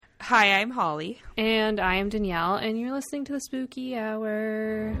Hi, I'm Holly. And I am Danielle, and you're listening to the Spooky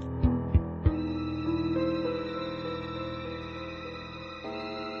Hour.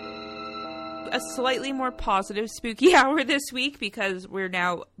 A slightly more positive spooky hour this week because we're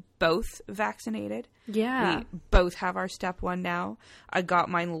now both vaccinated. Yeah. We both have our step 1 now. I got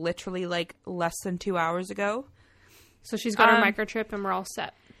mine literally like less than 2 hours ago. So she's got her microchip and we're all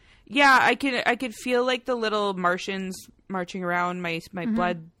set. Yeah, I could feel like the little Martians marching around my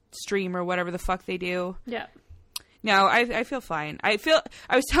blood stream or whatever the fuck they do. Yeah. No, I feel fine. I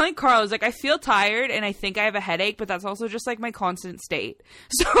was telling Carl, I was like, I feel tired and I think I have a headache, but that's also just like my constant state.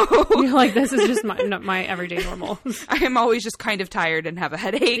 So you're like, this is just my everyday normal. I am always just kind of tired and have a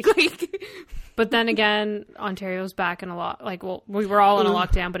headache. But then again, Ontario's back in a lot. Like, well, we were all in a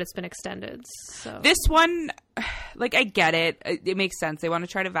lockdown, but it's been extended. So this one, like, I get it. It makes sense. They want to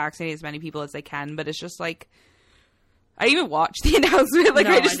try to vaccinate as many people as they can, but it's just like, I didn't even watch the announcement. Like,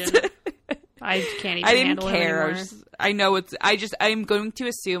 no, I didn't. I can't even I didn't handle care. it anymore. I know I'm going to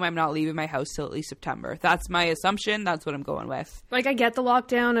assume I'm not leaving my house till at least September. That's my assumption. That's what I'm going with. Like, I get the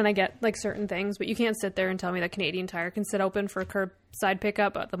lockdown and I get, like, certain things, but you can't sit there and tell me that Canadian Tire can sit open for curbside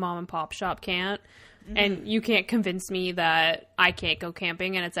pickup, but the mom and pop shop can't. Mm-hmm. And you can't convince me that I can't go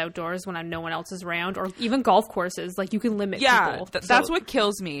camping and it's outdoors when no one else is around, or even golf courses. Like, you can limit people. That's what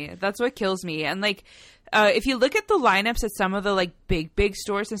kills me. That's what kills me. And, like, if you look at the lineups at some of the, like, big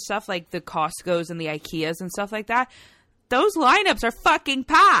stores and stuff, like the Costco's and the Ikeas and stuff like that, those lineups are fucking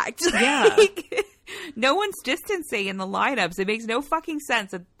packed. Yeah. Like, no one's distancing in the lineups. It makes no fucking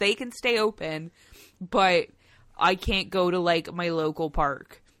sense that they can stay open, but I can't go to, like, my local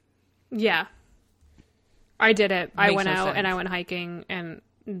park. Yeah. I did it. I went out sense. and I went hiking, and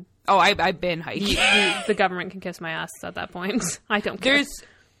I've been hiking. The government can kiss my ass at that point. I don't care.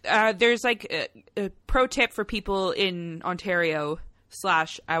 There's like a pro tip for people in Ontario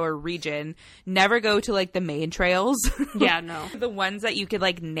 / our region: never go to like the main trails. Yeah, no. The ones that you could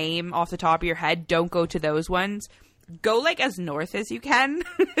like name off the top of your head, don't go to those ones. Go like as north as you can.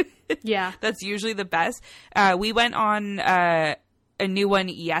 Yeah, that's usually the best. We went on a new one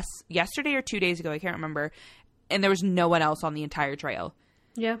yesterday or 2 days ago, I can't remember, and there was no one else on the entire trail.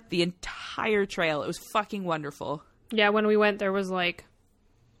 Yeah, the entire trail. It was fucking wonderful. Yeah, when we went, there was like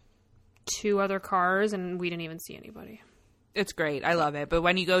 2 other cars, and we didn't even see anybody. It's great. I love it. But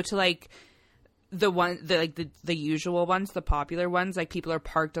when you go to like the usual ones, the popular ones, like people are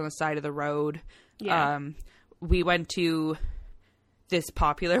parked on the side of the road. Yeah. We went to this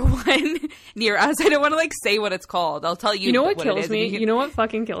popular one near us. I don't want to like say what it's called. I'll tell you. You know what kills me? You know what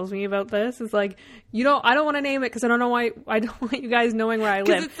fucking kills me about this is like, I don't want to name it because I don't know why. I don't want you guys knowing where I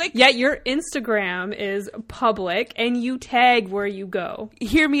live. Like, yet your Instagram is public and you tag where you go.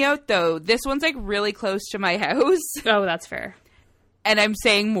 Hear me out though. This one's like really close to my house. Oh, that's fair. And I'm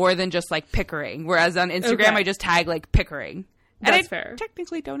saying more than just like Pickering. Whereas on Instagram, okay, I just tag like Pickering. That's fair.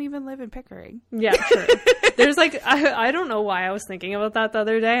 Technically don't even live in Pickering. Yeah, true. There's like, I don't know why I was thinking about that the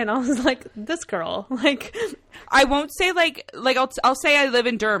other day, and I was like, this girl, like, I won't say like I'll say I live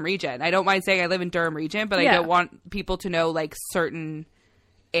in Durham region. I don't mind saying I live in Durham region, but yeah. I don't want people to know like certain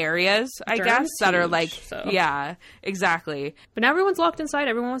areas, I guess, that are like, so. Yeah, exactly. But now everyone's locked inside.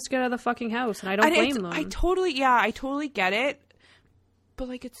 Everyone wants to get out of the fucking house, and I don't blame them. I totally get it. But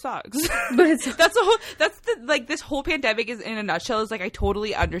like it sucks. But this whole pandemic is in a nutshell is like I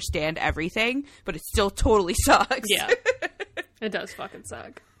totally understand everything, but it still totally sucks. Yeah. It does fucking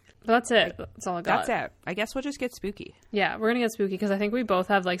suck. But that's it. That's all I got. That's it. I guess we'll just get spooky. Yeah, we're gonna get spooky because I think we both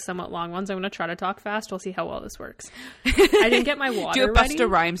have like somewhat long ones. I'm gonna try to talk fast. We'll see how well this works. I didn't get my water. Do a Busta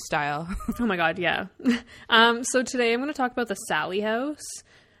Rhymes style. Oh my god, yeah. So today I'm gonna talk about the Sallie house.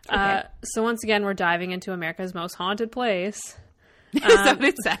 Okay. So once again, we're diving into America's most haunted place. Is that what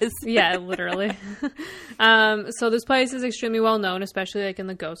it says? Yeah, literally. So this place is extremely well known, especially like in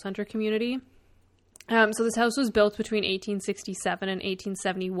the ghost hunter community. So this house was built between 1867 and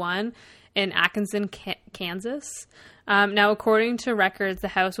 1871 in Atkinson, Kansas. Now, according to records, the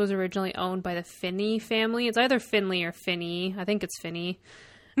house was originally owned by the Finney family. It's either Finley or Finney. I think it's Finney.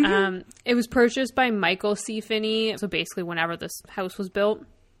 Mm-hmm. It was purchased by Michael C. Finney. So basically, whenever this house was built,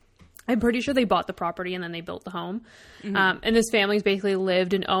 I'm pretty sure they bought the property and then they built the home. Mm-hmm. And this family's basically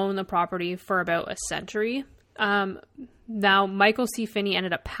lived and owned the property for about a century. Now, Michael C. Finney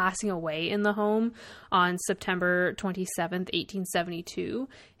ended up passing away in the home on September 27th, 1872.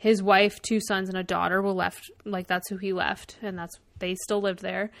 His wife, 2 sons, and a daughter were left, like that's who he left, and they still lived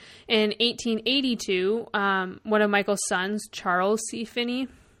there. In 1882, one of Michael's sons, Charles C. Finney,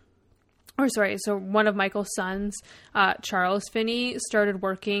 So one of Michael's sons, Charles Finney, started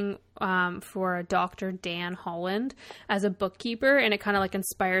working for Dr. Dan Holland as a bookkeeper, and it kind of like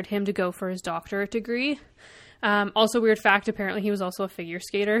inspired him to go for his doctorate degree. Also, weird fact, apparently he was also a figure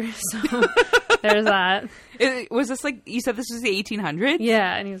skater, so there's that. Was this like, you said this was the 1800s?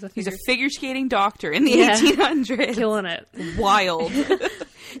 Yeah, and he's a figure skating doctor in the 1800s. Killing it. Wild.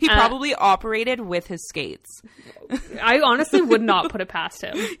 He probably operated with his skates. I honestly would not put it past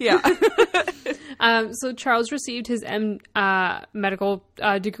him. Yeah. So Charles received his medical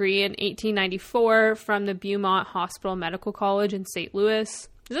degree in 1894 from the Beaumont Hospital Medical College in St. Louis.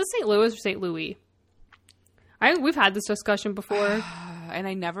 Is it St. Louis or St. Louis? We've had this discussion before. And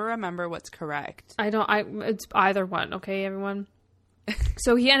I never remember what's correct. It's either one, okay, everyone?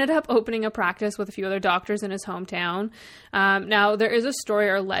 So he ended up opening a practice with a few other doctors in his hometown. Now, there is a story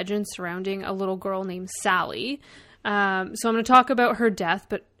or legend surrounding a little girl named Sallie. So I'm going to talk about her death,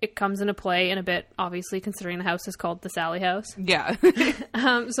 but it comes into play in a bit, obviously, considering the house is called the Sallie house. Yeah.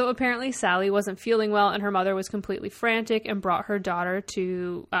 So apparently Sallie wasn't feeling well, and her mother was completely frantic and brought her daughter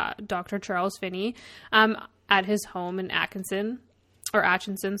to Dr. Charles Finney at his home in Atchison.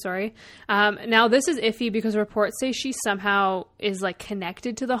 Now this is iffy because reports say she somehow is like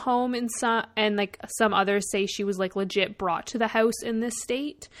connected to the home and like some others say she was like legit brought to the house in this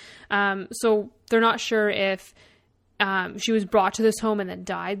state. So they're not sure if she was brought to this home and then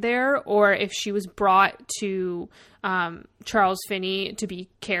died there, or if she was brought to Charles Finney to be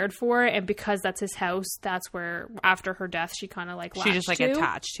cared for, and because that's his house, that's where after her death she kind of like latched she just like to.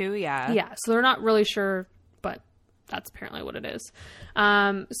 Attached to, yeah. Yeah, so they're not really sure, but that's apparently what it is.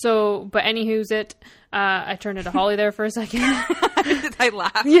 But anywho's it, I turned into Holly there for a second. I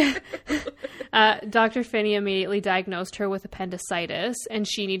laughed. Yeah. Dr. Finney immediately diagnosed her with appendicitis, and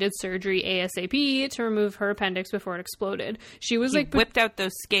she needed surgery ASAP to remove her appendix before it exploded. She was whipped out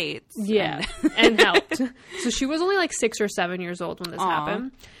those skates. Yeah, and helped. So she was only like 6 or 7 years old when this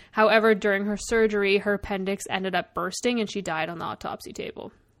happened. However, during her surgery, her appendix ended up bursting, and she died on the autopsy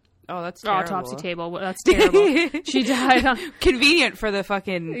table. Oh, that's terrible. Autopsy table. That's terrible. She died on... Convenient for the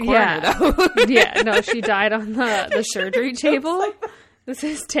fucking coroner, though. Yeah, no, she died on the surgery table. This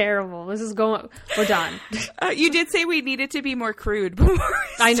is terrible. This is going... We're done. You did say we needed to be more crude before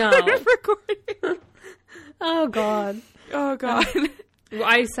we started recording. Oh, God. Oh, God. Well,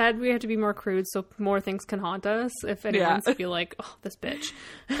 I said we have to be more crude so more things can haunt us. If anyone's feel like, oh, this bitch.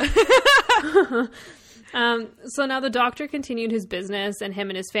 So now the doctor continued his business, and him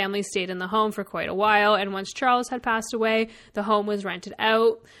and his family stayed in the home for quite a while. And once Charles had passed away, the home was rented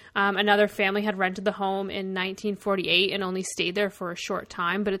out. Another family had rented the home in 1948 and only stayed there for a short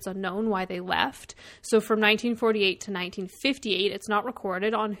time, but it's unknown why they left. So from 1948 to 1958, it's not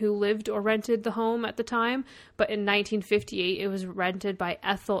recorded on who lived or rented the home at the time. But in 1958, it was rented by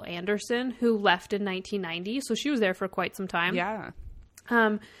Ethel Anderson, who left in 1990. So she was there for quite some time. Yeah.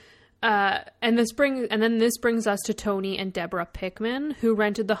 And this brings us to Tony and Deborah Pickman, who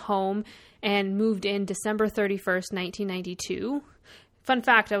rented the home and moved in December 31st, 1992. Fun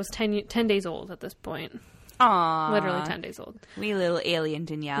fact, I was 10 days old at this point. Aww. Literally 10 days old. Wee little alien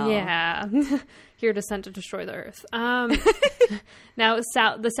Danielle. Yeah. Here to sent to destroy the earth. Now,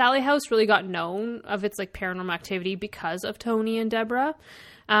 the Sallie house really got known of its like paranormal activity because of Tony and Deborah.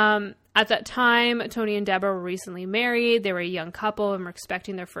 At that time, Tony and Deborah were recently married. They were a young couple and were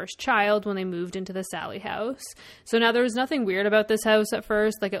expecting their first child when they moved into the Sallie house. So now there was nothing weird about this house at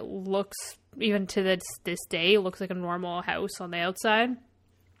first. Like it looks, even to this day, it looks like a normal house on the outside.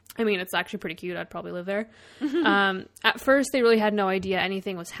 I mean, it's actually pretty cute. I'd probably live there. At first, they really had no idea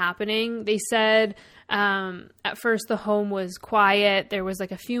anything was happening. They said at first the home was quiet. There was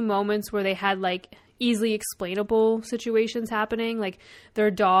like a few moments where they had like easily explainable situations happening. Like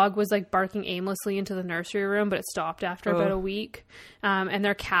their dog was like barking aimlessly into the nursery room, but it stopped after about a week. And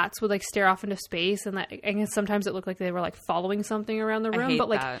their cats would like stare off into space, and I guess sometimes it looked like they were like following something around the room. But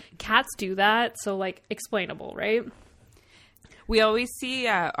like cats do that, so like explainable, right? We always see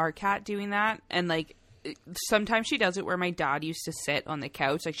our cat doing that, and like sometimes she does it where my dad used to sit on the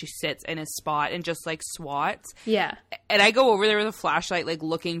couch, like she sits in a spot and just like swats. Yeah. And I go over there with a flashlight, like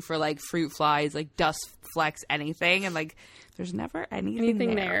looking for like fruit flies, like dust flecks, anything, and like there's never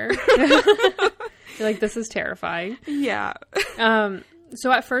anything there. You're like, this is terrifying. Yeah.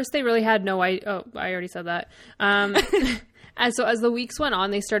 So at first they really had no idea. Oh, I already said that. And so as the weeks went on,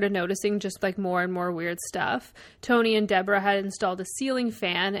 they started noticing just like more and more weird stuff. Tony and Deborah had installed a ceiling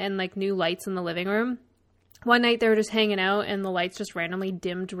fan and like new lights in the living room. One night they were just hanging out and the lights just randomly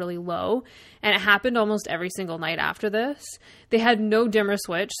dimmed really low. And it happened almost every single night after this. They had no dimmer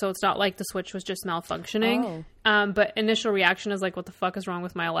switch, so it's not like the switch was just malfunctioning. But initial reaction is like, what the fuck is wrong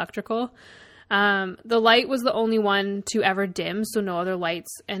with my electrical? The light was the only one to ever dim, so no other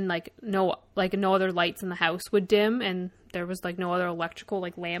lights and no other lights in the house would dim, and there was like no other electrical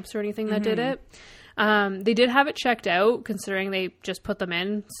like lamps or anything that did it. They did have it checked out, considering they just put them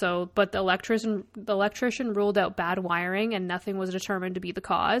in. But the electrician ruled out bad wiring, and nothing was determined to be the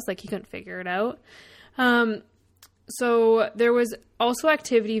cause. Like, he couldn't figure it out. So there was also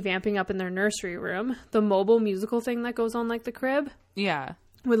activity vamping up in their nursery room. The mobile musical thing that goes on like the crib. Yeah.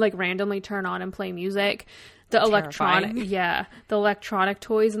 Would like randomly turn on and play music. The electronic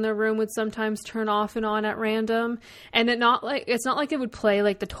toys in their room would sometimes turn off and on at random. And it's not like it would play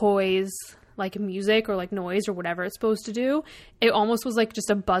like the toys like music or like noise or whatever it's supposed to do. It almost was like just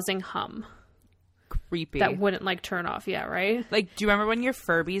a buzzing hum. Creepy. That wouldn't like turn off. Yeah, right? Like, do you remember when your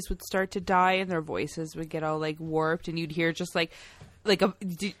Furbies would start to die and their voices would get all like warped and you'd hear just like the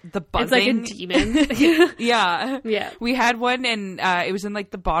buzzing? It's like a demon. Yeah. We had one and it was in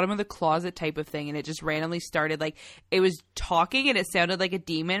like the bottom of the closet type of thing, and it just randomly started like, it was talking and it sounded like a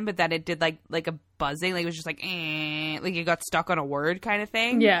demon, but then it did like a buzzing, like it was just like like it got stuck on a word kind of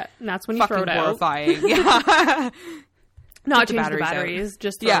thing. Yeah, and that's when you throw it out. Horrifying. Yeah. Not change the batteries,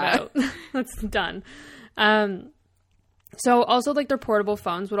 just throw it out. That's done. So also like their portable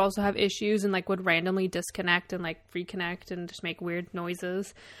phones would also have issues and like would randomly disconnect and like reconnect and just make weird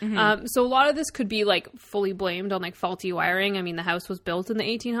noises. So a lot of this could be like fully blamed on like faulty wiring. I mean, the house was built in the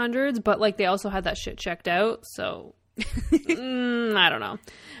 1800s, but like they also had that shit checked out. So I don't know.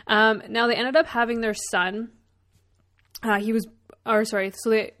 Now they ended up having their son. Deborah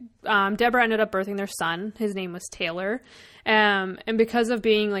ended up birthing their son. His name was Taylor. And because of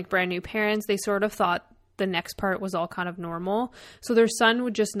being like brand new parents, they sort of thought the next part was all kind of normal. So their son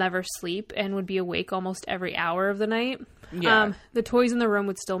would just never sleep and would be awake almost every hour of the night. Yeah. The toys in the room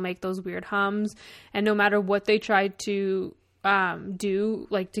would still make those weird hums. And no matter what they tried to do,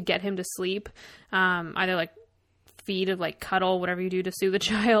 like to get him to sleep, either like feed or like cuddle, whatever you do to soothe the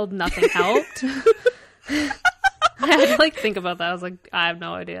child, nothing helped. I had to like think about that. I was like, I have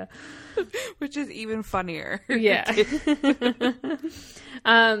no idea. Which is even funnier. Yeah.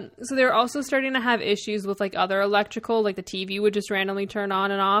 So they were also starting to have issues with like other electrical, like the TV would just randomly turn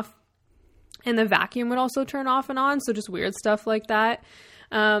on and off, and the vacuum would also turn off and on. So just weird stuff like that.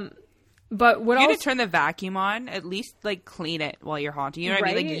 But what else? You need to turn the vacuum on, at least like clean it while you're haunting. You know what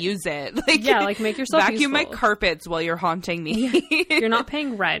I mean? Like use it. Like, yeah, like make yourself vacuum useful. my carpets while you're haunting me. You're not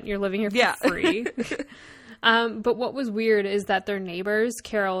paying rent. You're living here for free. But what was weird is that their neighbors,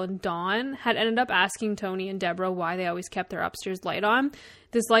 Carol and Dawn, had ended up asking Tony and Deborah why they always kept their upstairs light on.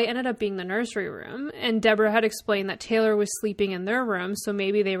 This light ended up being the nursery room, and Deborah had explained that Taylor was sleeping in their room, so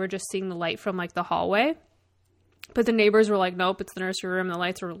maybe they were just seeing the light from like the hallway. But the neighbors were like, nope, it's the nursery room. The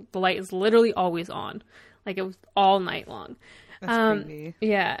light is literally always on. Like it was all night long. That's creepy.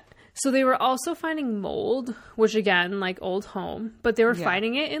 Yeah. So they were also finding mold, which again, like old home, but they were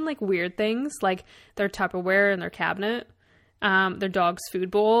finding it in like weird things, like their Tupperware in their cabinet, their dog's food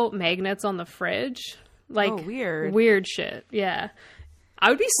bowl, magnets on the fridge, like weird shit. Yeah. I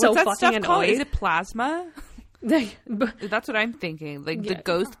would be so fucking annoyed. Called? Is it plasma? That's what I'm thinking. Like the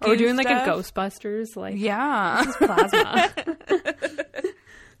ghost. Or doing like a Ghostbusters. Like, yeah, this is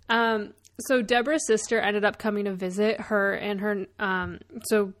plasma. So Deborah's sister ended up coming to visit her and her.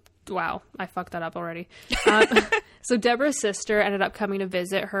 Wow, I fucked that up already. So Deborah's sister ended up coming to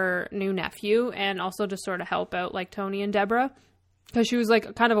visit her new nephew and also to sort of help out like Tony and Deborah, because she was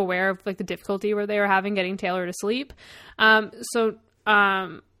like kind of aware of like the difficulty where they were having getting Taylor to sleep.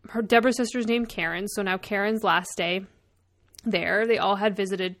 Her Deborah's sister's named Karen. So now Karen's last day there, they all had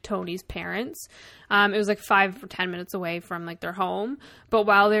visited Tony's parents. It was like 5 or 10 minutes away from like their home. But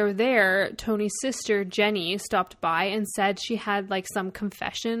while they were there, Tony's sister Jenny stopped by and said she had like some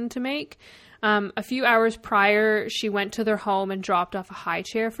confession to make. A few hours prior, she went to their home and dropped off a high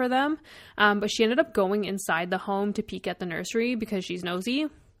chair for them. But she ended up going inside the home to peek at the nursery because she's nosy.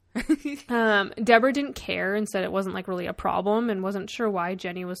 Deborah didn't care and said it wasn't like really a problem and wasn't sure why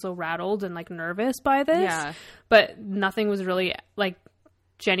Jenny was so rattled and like nervous by this. Yeah. But nothing was really like,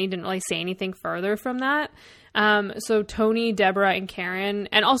 Jenny didn't really say anything further from that. So Tony, Deborah, and Karen,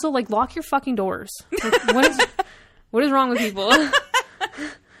 and also like lock your fucking doors. Like, what is wrong with people?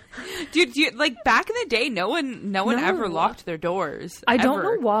 Dude, like back in the day, no one ever locked their doors. I don't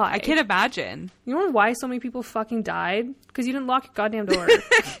know why. I can't imagine. You know why so many people fucking died? Because you didn't lock your goddamn door.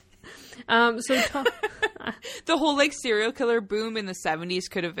 The whole like serial killer boom in the 70s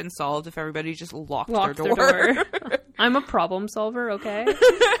could have been solved if everybody just locked their door. I'm a problem solver, okay?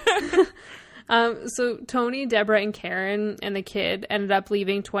 So Tony, Deborah, and Karen and the kid ended up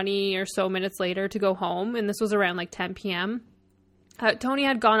leaving 20 or so minutes later to go home, and this was around like 10 p.m. Tony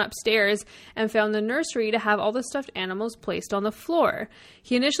had gone upstairs and found the nursery to have all the stuffed animals placed on the floor.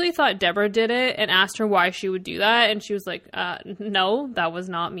 He initially thought Deborah did it and asked her why she would do that, and she was like, no, that was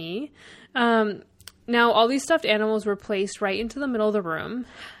not me. Now, all these stuffed animals were placed right into the middle of the room.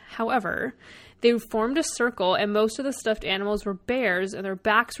 However, they formed a circle, and most of the stuffed animals were bears, and their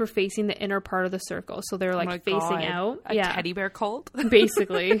backs were facing the inner part of the circle. So they're like facing out. A teddy bear cult?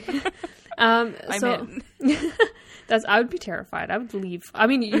 Basically. I'm in. I would be terrified. I would leave. I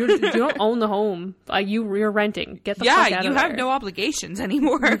mean, you don't own the home. You're renting. Get the fuck out of there. Yeah, you have no obligations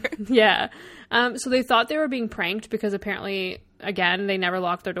anymore. Yeah. So they thought they were being pranked because apparently, again, they never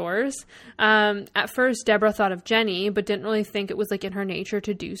locked their doors. At first, Deborah thought of Jenny, but didn't really think it was like in her nature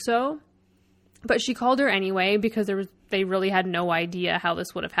to do so. But she called her anyway because they really had no idea how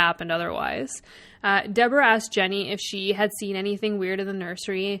this would have happened otherwise. Deborah asked Jenny if she had seen anything weird in the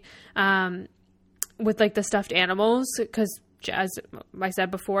nursery with like the stuffed animals because, as I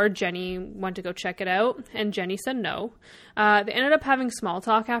said before, Jenny went to go check it out, and Jenny said no. They ended up having small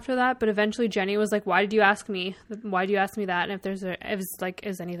talk after that, but eventually Jenny was like, why did you ask me? Why do you ask me that? And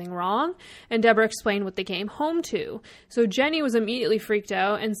is anything wrong? And Deborah explained what they came home to. So Jenny was immediately freaked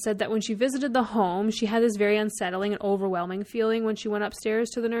out and said that when she visited the home, she had this very unsettling and overwhelming feeling when she went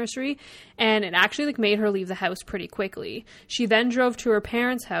upstairs to the nursery, and it actually like made her leave the house pretty quickly. She then drove to her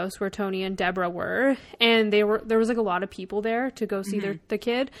parents' house where Tony and Deborah were, and there was like a lot of people there to go see the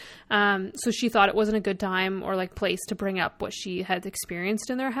kid. So she thought it wasn't a good time or like place to bring up what she had experienced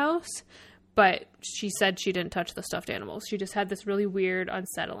in their house. But she said she didn't touch the stuffed animals. She just had this really weird,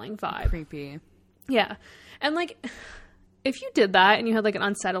 unsettling vibe. Creepy. Yeah. And like, if you did that and you had like an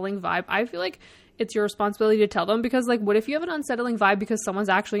unsettling vibe, I feel like it's your responsibility to tell them, because like, what if you have an unsettling vibe because someone's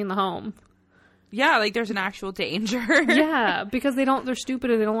actually in the home? Yeah, like there's an actual danger. Yeah, because they're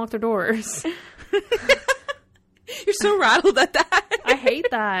stupid and they don't lock their doors. You're so rattled at that. I hate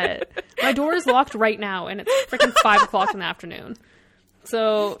that. My door is locked right now, and it's freaking 5 o'clock in the afternoon.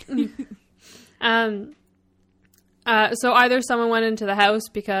 So, so either someone went into the house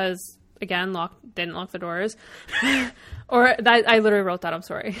because, again, didn't lock the doors, or I literally wrote that. I'm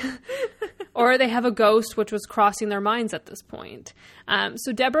sorry. Or they have a ghost, which was crossing their minds at this point.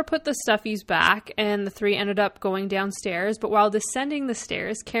 So Deborah put the stuffies back, and the three ended up going downstairs. But while descending the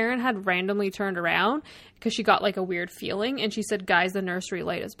stairs, Karen had randomly turned around because she got like a weird feeling. And she said, guys, the nursery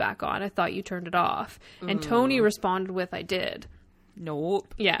light is back on. I thought you turned it off. And Tony responded with, I did.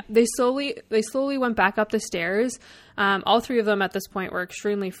 Nope. Yeah. They slowly went back up the stairs. All three of them at this point were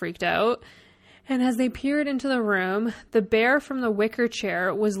extremely freaked out. And as they peered into the room, the bear from the wicker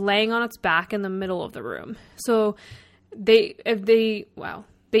chair was laying on its back in the middle of the room. So they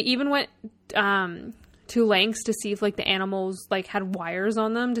even went to lengths to see if like the animals like had wires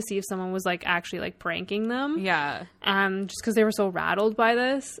on them to see if someone was like actually like pranking them. Yeah. Just because they were so rattled by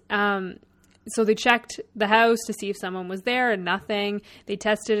this. So they checked the house to see if someone was there, and nothing. They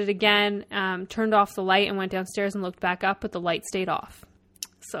tested it again, turned off the light and went downstairs and looked back up, but the light stayed off.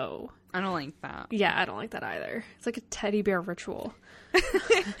 So I don't like that. Yeah, I don't like that either. It's like a teddy bear ritual.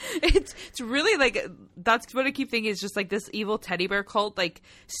 It's really like, that's what I keep thinking is just like this evil teddy bear cult. Like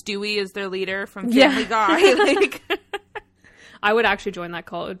Stewie is their leader from Family Guy. Like, I would actually join that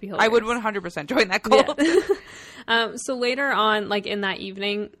cult. It would be hilarious. I would 100% join that cult. Yeah. So later on, like in that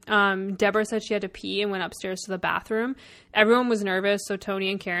evening, Deborah said she had to pee and went upstairs to the bathroom. Everyone was nervous, so Tony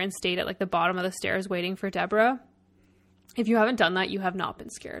and Karen stayed at like the bottom of the stairs waiting for Deborah. If you haven't done that, you have not been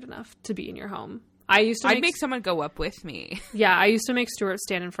scared enough to be in your home. I'd make someone go up with me. Yeah, I used to make Stuart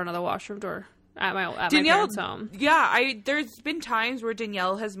stand in front of the washroom door at my parents' home. Yeah, there's been times where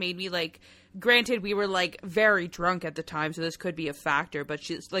Danielle has made me like, granted we were like very drunk at the time, so this could be a factor, but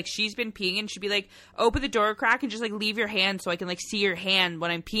she's been peeing and she'd be like, open the door crack and just like leave your hand so I can like see your hand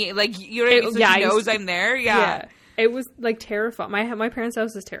when I'm peeing. Like, you know what I mean? So she knows I'm there. Yeah. It was like terrifying. My parents'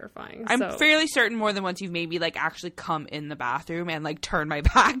 house is terrifying. I'm fairly certain more than once you've made me like actually come in the bathroom and like turn my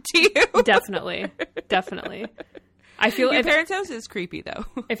back to you. Definitely. I feel your parents' house is creepy though.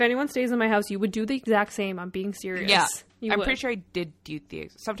 If anyone stays in my house, you would do the exact same. I'm being serious. Yeah, I'm pretty sure I did do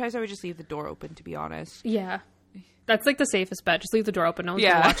sometimes I would just leave the door open, to be honest. Yeah. That's like the safest bet. Just leave the door open. No one's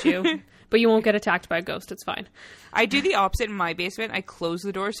going to watch you. But you won't get attacked by a ghost. It's fine. I do the opposite in my basement. I close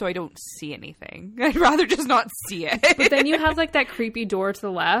the door so I don't see anything. I'd rather just not see it. But then you have like that creepy door to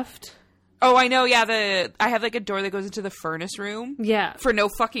the left. Oh, I know. Yeah, I have like a door that goes into the furnace room. Yeah. For no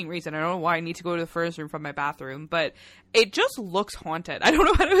fucking reason. I don't know why I need to go to the furnace room from my bathroom, but it just looks haunted. I don't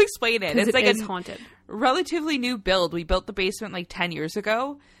know how to explain it. It's like a haunted. Relatively new build. We built the basement like 10 years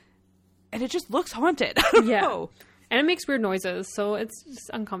ago, and it just looks haunted. I don't know. And it makes weird noises, so it's just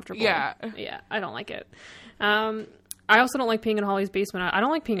uncomfortable. Yeah. Yeah, I don't like it. I also don't like peeing in Holly's basement. I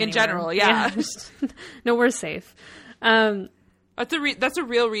don't like peeing in general, yeah. Nowhere's safe. That's a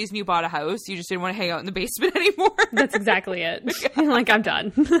real reason you bought a house. You just didn't want to hang out in the basement anymore. That's exactly it. Yeah. Like, I'm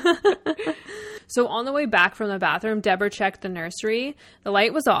done. So on the way back from the bathroom, Deborah checked the nursery. The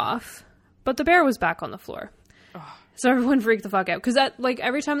light was off, but the bear was back on the floor. Oh. So everyone freaked the fuck out. Because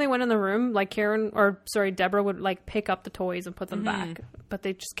every time they went in the room, like Deborah would like pick up the toys and put them back. But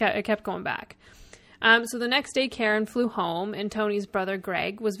it kept going back. So the next day, Karen flew home, and Tony's brother,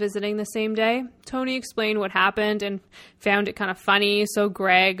 Greg, was visiting the same day. Tony explained what happened and found it kind of funny. So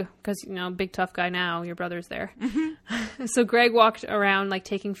Greg, because, big tough guy now, your brother's there. Mm-hmm. So Greg walked around, like,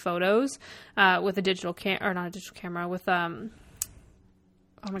 taking photos with a digital not a digital camera, with...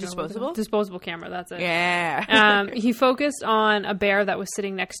 disposable camera, that's it. Yeah. He focused on a bear that was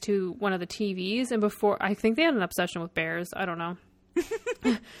sitting next to one of the TVs, and I think they had an obsession with bears. I don't know.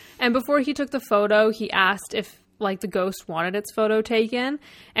 And before he took the photo, he asked if like the ghost wanted its photo taken,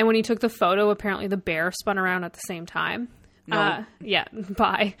 and when he took the photo, apparently the bear spun around at the same time. No.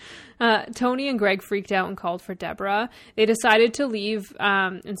 Bye. Tony and Greg freaked out and called for Deborah. They decided to leave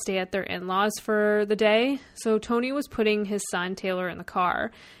and stay at their in-laws for the day. So Tony was putting his son Taylor in the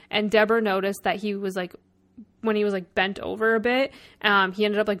car, and Deborah noticed that he was like, when he was like bent over a bit, he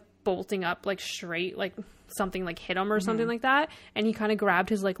ended up like bolting up like straight, like something like hit him or something like that, and he kind of grabbed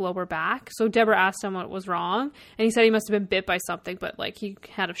his like lower back. So Deborah asked him what was wrong, and he said he must have been bit by something, but like he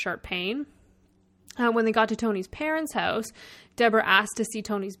had a sharp pain. When they got to Tony's parents' house, Deborah asked to see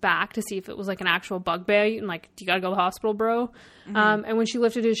Tony's back to see if it was like an actual bug bite, and like, do you gotta go to the hospital, bro? And when she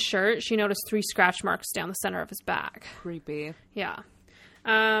lifted his shirt, she noticed 3 scratch marks down the center of his back. Creepy. Yeah.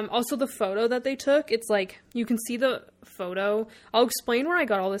 Also the photo that they took, it's like, you can see the photo. I'll explain where I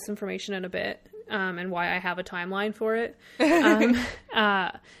got all this information in a bit, and why I have a timeline for it.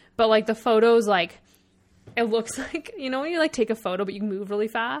 But like the photos, like, it looks like, when you like take a photo but you move really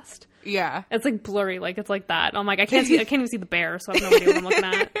fast? Yeah. It's like blurry, like it's like that. I'm like, I can't even see the bear, so I have no idea what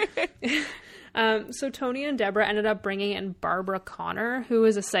I'm looking at. So Tony and Deborah ended up bringing in Barbara Connor, who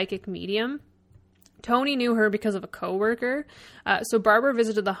is a psychic medium. Tony knew her because of a coworker. So Barbara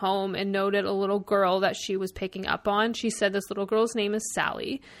visited the home and noted a little girl that she was picking up on. She said this little girl's name is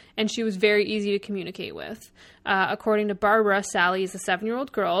Sallie, and she was very easy to communicate with. According to Barbara, Sallie is a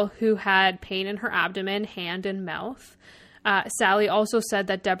 7-year-old girl who had pain in her abdomen, hand, and mouth. Sallie also said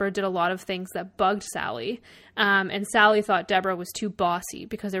that Deborah did a lot of things that bugged Sallie. And Sallie thought Deborah was too bossy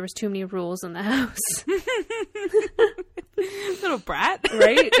because there was too many rules in the house. Little brat.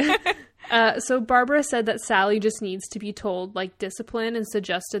 Right? So Barbara said that Sallie just needs to be told, like, discipline, and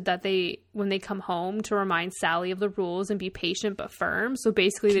suggested that when they come home, to remind Sallie of the rules and be patient but firm. So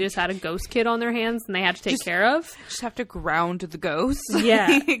basically they just had a ghost kid on their hands and they had to take care of. Just have to ground the ghost.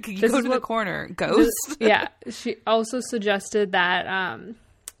 Yeah. You go to the corner. Ghost. Yeah. She also suggested that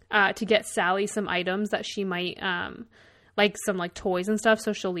to get Sallie some items that she might... like some like toys and stuff,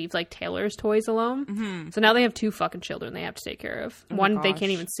 so she'll leave like Taylor's toys alone. Mm-hmm. So now they have 2 fucking children they have to take care of. One they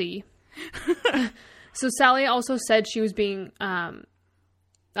can't even see. So Sallie also said she was being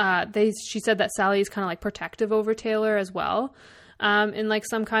she said that Sallie is kind of like protective over Taylor as well, in like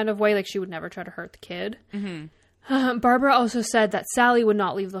some kind of way, like she would never try to hurt the kid. Mm-hmm. Barbara also said that Sallie would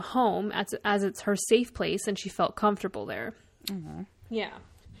not leave the home as it's her safe place and she felt comfortable there. Mm-hmm. Yeah.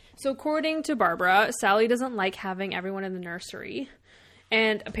 So according to Barbara, Sallie doesn't like having everyone in the nursery.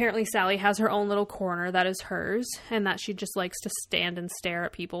 And apparently Sallie has her own little corner that is hers and that she just likes to stand and stare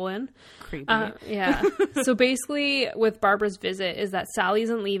at people in. Creepy. Yeah. So basically with Barbara's visit is that Sallie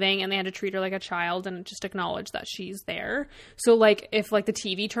isn't leaving and they had to treat her like a child and just acknowledge that she's there. So like if like the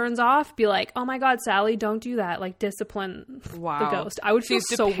TV turns off, be like, oh my God, Sallie, don't do that. Like discipline the ghost. I would feel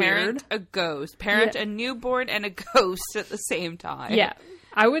so weird. A ghost. Parent a newborn and a ghost at the same time. Yeah.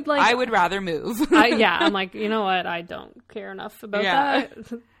 I would rather move. I'm like, you know what? I don't care enough about that.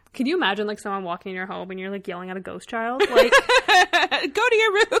 Can you imagine like someone walking in your home and you're like yelling at a ghost child? Like, go to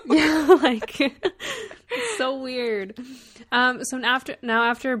your room. Yeah, like it's so weird. So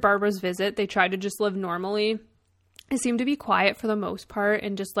after Barbara's visit, they tried to just live normally. It seemed to be quiet for the most part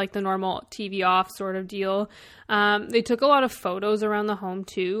and just like the normal TV off sort of deal. They took a lot of photos around the home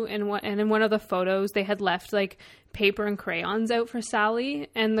too. And in one of the photos, they had left like paper and crayons out for Sallie.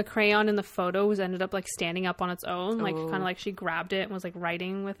 And the crayon in the photos ended up like standing up on its own. Like kind of like she grabbed it and was like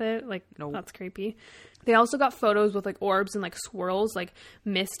writing with it. Like, That's creepy. They also got photos with like orbs and like swirls, like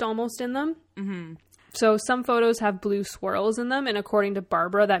mist almost in them. Mm-hmm. So some photos have blue swirls in them, and according to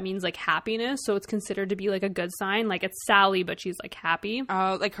Barbara, that means like happiness. So it's considered to be like a good sign. Like it's Sallie, but she's like happy.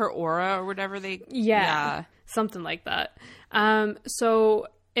 Like her aura or whatever they. Yeah, something like that. So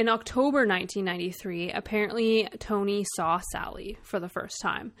in October 1993, apparently Tony saw Sallie for the first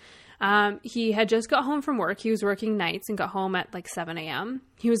time. He had just got home from work. He was working nights and got home at like 7 a.m.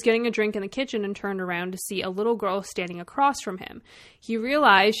 He was getting a drink in the kitchen and turned around to see a little girl standing across from him. He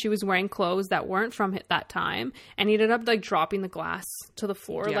realized she was wearing clothes that weren't from that time, and he ended up like dropping the glass to the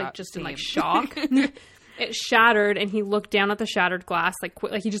floor, like just in like shock. It shattered, and he looked down at the shattered glass,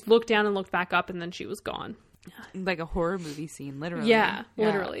 like he just looked down and looked back up, and then she was gone. Like a horror movie scene, literally. Yeah,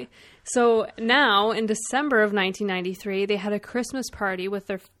 literally. So now in December of 1993, they had a Christmas party with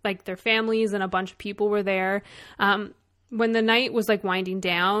their families, and a bunch of people were there. When the night was like winding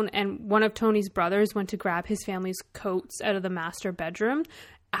down, and one of Tony's brothers went to grab his family's coats out of the master bedroom.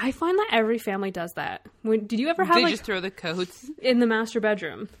 I find that every family does that. Did you ever have they just throw the coats in the master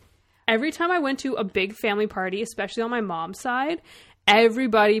bedroom? Every time I went to a big family party, especially on my mom's side,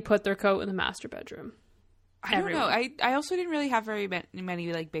 everybody put their coat in the master bedroom. I don't know. I also didn't really have very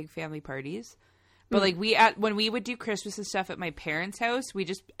many like big family parties, but like when we would do Christmas and stuff at my parents' house,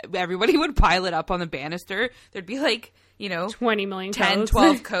 everybody would pile it up on the banister. There'd be like 20 million 10,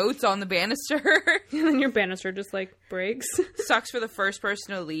 12 coats on the banister, and then your banister just like breaks. Sucks for the first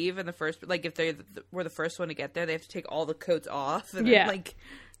person to leave, and the first like if they were the first one to get there, they have to take all the coats off. And then, like.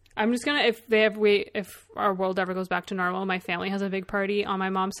 I'm just gonna if our world ever goes back to normal, my family has a big party on my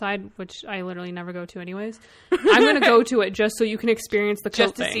mom's side, which I literally never go to anyways. I'm gonna go to it just so you can experience the coat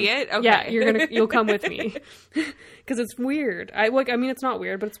just to thing. See it. Okay. Yeah, you'll come with me because it's weird. I mean, it's not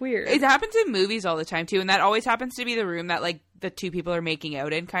weird, but it's weird. It happens in movies all the time too, and that always happens to be the room that like the two people are making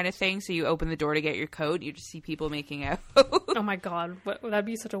out in, kind of thing. So you open the door to get your coat, you just see people making out. Oh my god, that'd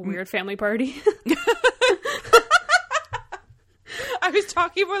be such a weird family party. I was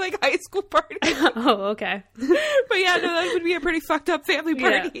talking more like high school party. Oh, okay. But yeah, no, that would be a pretty fucked up family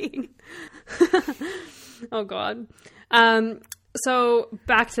party. Yeah. Oh, God. So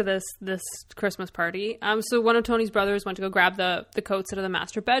back to this Christmas party. So one of Tony's brothers went to go grab the coats out of the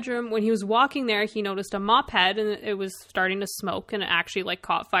master bedroom. When he was walking there, he noticed a mop head, and it was starting to smoke, and it actually like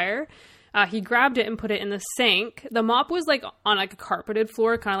caught fire. He grabbed it and put it in the sink. The mop was like on like a carpeted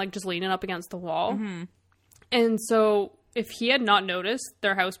floor, kind of like just leaning up against the wall. Mm-hmm. And so if he had not noticed,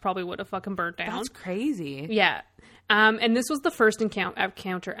 their house probably would have fucking burnt down. That's crazy. Yeah. And this was the first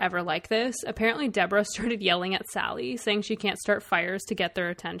encounter ever like this. Apparently, Deborah started yelling at Sallie, saying she can't start fires to get their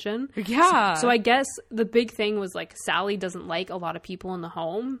attention. Yeah. So I guess the big thing was, like, Sallie doesn't like a lot of people in the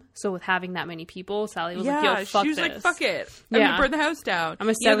home. So with having that many people, Sallie was like, yo, fuck she was this. like, fuck it. I'm going to burn the house down. I'm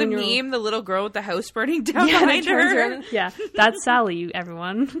a 7-year-old. The meme, the little girl with the house burning down behind her. Yeah, that's Sallie,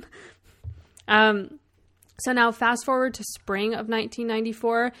 everyone. So now fast forward to spring of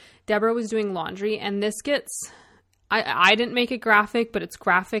 1994, Deborah was doing laundry, and this gets... I didn't make it graphic, but it's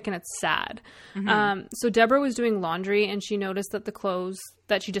graphic and it's sad. Mm-hmm. So Deborah was doing laundry, and she noticed that the clothes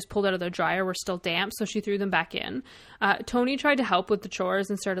that she just pulled out of the dryer were still damp, so she threw them back in. Tony tried to help with the chores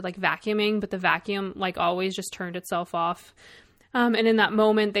and started like vacuuming, but the vacuum, like always, just turned itself off. And in that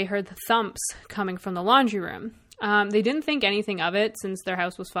moment, they heard the thumps coming from the laundry room. They didn't think anything of it since their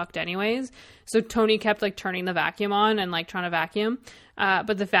house was fucked anyways. So Tony kept like turning the vacuum on and like trying to vacuum,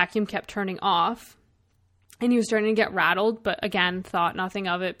 but the vacuum kept turning off. And he was starting to get rattled, but again, thought nothing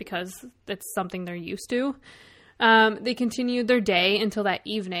of it because it's something they're used to. They continued their day until that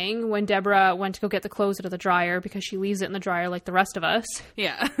evening when Deborah went to go get the clothes out of the dryer because she leaves it in the dryer like the rest of us.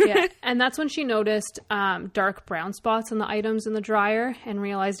 Yeah. Yeah. And that's when she noticed dark brown spots on the items in the dryer and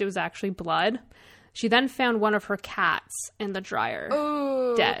realized it was actually blood. She then found one of her cats in the dryer.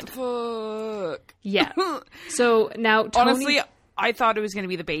 Oh, dead. Fuck. Yeah. So now Tony... Honestly, I thought it was going to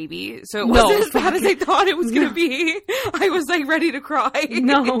be the baby, so it wasn't as bad as I thought it was going to be. I was, like, ready to cry.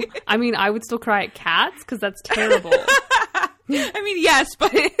 No. I mean, I would still cry at cats, because that's terrible. I mean, yes,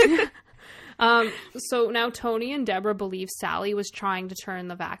 but... So now Tony and Deborah believe Sallie was trying to turn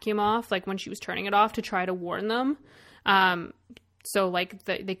the vacuum off, like, when she was turning it off to try to warn them. So, like,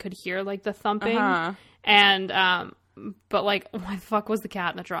 they could hear, like, the thumping. Uh-huh. And, but, like, why the fuck was the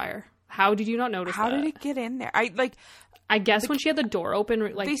cat in the dryer? How did you not notice that? How did it get in there? I guess when she had the door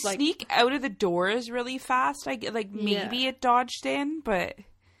open, like... They sneak out of the doors really fast. Maybe it dodged in, but...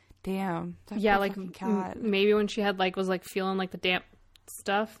 Damn. Yeah, like, maybe when she had, like, was, like, feeling, like, the damp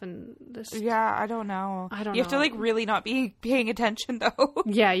stuff and this... Yeah, I don't know. You have to, like, really not be paying attention, though.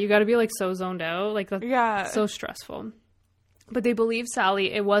 Yeah, you gotta be, like, so zoned out. Like, that's so stressful. But they believe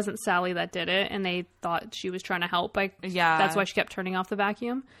it wasn't Sallie that did it, and they thought she was trying to help. That's why she kept turning off the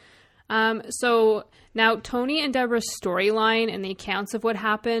vacuum. So now Tony and Deborah's storyline and the accounts of what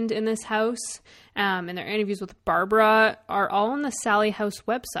happened in this house and their interviews with Barbara are all on the Sallie House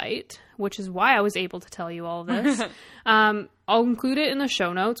website, which is why I was able to tell you all of this. I'll include it in the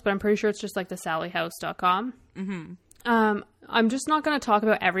show notes, but I'm pretty sure it's just like the salliehouse.com. Mm-hmm. I'm just not going to talk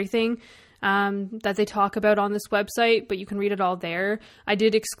about everything that they talk about on this website, but you can read it all there. I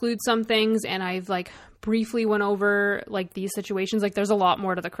did exclude some things, and I've like briefly went over like these situations. Like there's a lot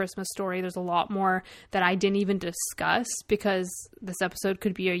more to the Christmas story. There's a lot more that I didn't even discuss because this episode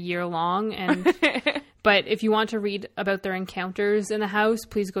could be a year long. And but if you want to read about their encounters in the house,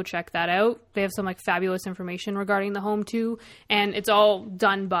 please go check that out. They have some like fabulous information regarding the home too, and it's all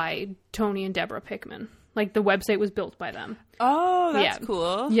done by Tony and Deborah Pickman. Like, the website was built by them. Oh, that's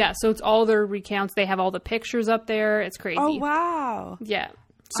cool. Yeah, so it's all their recounts. They have all the pictures up there. It's crazy. Oh, wow. Yeah.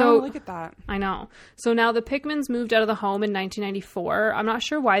 So, look at that. I know. So now the Pickmans moved out of the home in 1994. I'm not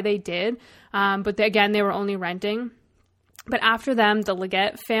sure why they did, but they were only renting. But after them, the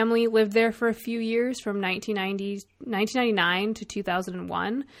Leggett family lived there for a few years from 1999 to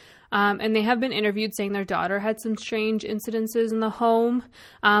 2001. And they have been interviewed saying their daughter had some strange incidences in the home,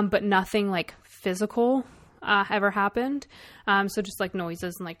 but nothing like physical ever happened. So just like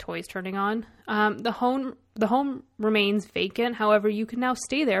noises and like toys turning on. The home remains vacant. However, you can now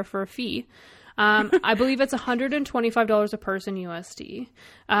stay there for a fee. I believe it's $125 a person USD.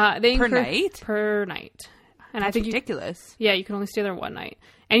 Per night. And that's ridiculous. Yeah, you can only stay there one night.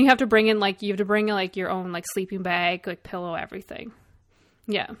 And you have to bring in your own like sleeping bag, like pillow, everything.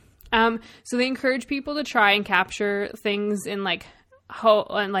 Yeah. So they encourage people to try and capture things in like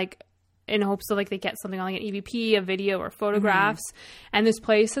in hopes of like they get something on like an EVP, a video, or photographs. Mm-hmm. And this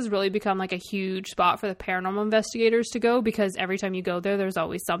place has really become like a huge spot for the paranormal investigators to go because every time you go there, there's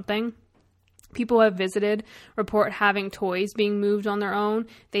always something. People who have visited report having toys being moved on their own.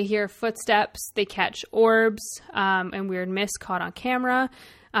 They hear footsteps, they catch orbs, and weird mist caught on camera.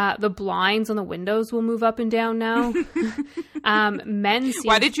 The blinds on the windows will move up and down now.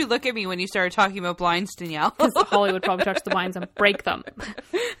 Why did you look at me when you started talking about blinds, Danielle? Because Holly would probably touch the blinds and break them.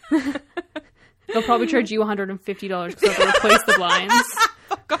 They'll probably charge you $150 because they'll replace the blinds.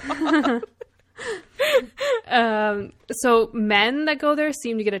 So men that go there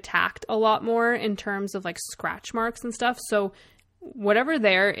seem to get attacked a lot more in terms of like scratch marks and stuff. So whatever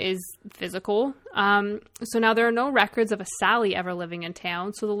there is physical. So now there are no records of a Sallie ever living in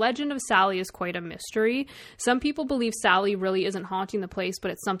town. So the legend of Sallie is quite a mystery. Some people believe Sallie really isn't haunting the place, but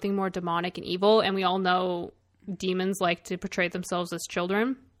it's something more demonic and evil. And we all know demons like to portray themselves as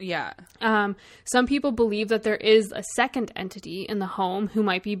children. Yeah. Some people believe that there is a second entity in the home who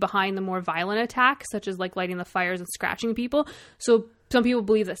might be behind the more violent attacks, such as like lighting the fires and scratching people. So some people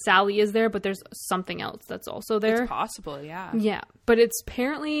believe that Sallie is there, but there's something else that's also there. It's possible, yeah. Yeah. But it's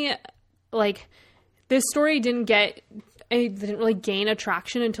apparently like this story didn't really gain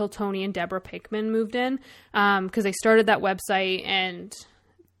attraction until Tony and Deborah Pickman moved in. Because they started that website and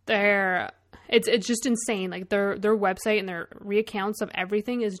it's just insane. Like their website and their recounts of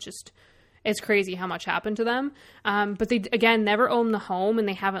everything is just, it's crazy how much happened to them. But they, again, never owned the home and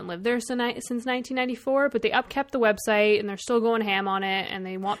they haven't lived there since 1994, but they upkept the website and they're still going ham on it and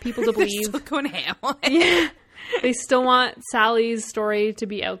they want people to believe. They're still going ham on it. Yeah. They still want Sallie's story to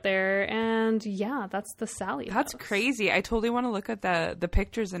be out there. And yeah, that's the Sallie That's house. Crazy. I totally want to look at the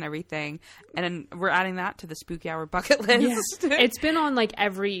pictures and everything. And then we're adding that to the spooky hour bucket list. Yeah. It's been on like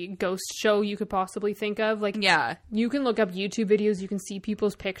every ghost show you could possibly think of. Like, yeah, you can look up YouTube videos. You can see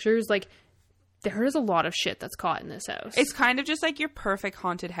people's pictures. Like, there is a lot of shit that's caught in this house. It's kind of just like your perfect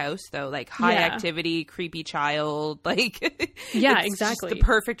haunted house, though. Like high activity, creepy child. Like, yeah, exactly. Just the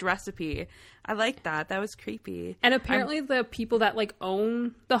perfect recipe. I like that. That was creepy. And apparently the people that like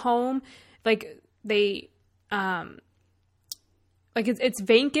own the home, like they, like it's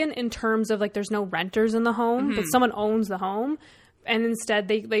vacant in terms of like there's no renters in the home, but someone owns the home. And instead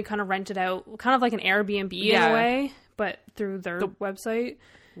they kind of rent it out, kind of like an Airbnb in a way, but through their website.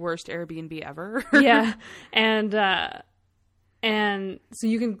 Worst Airbnb ever. Yeah. And so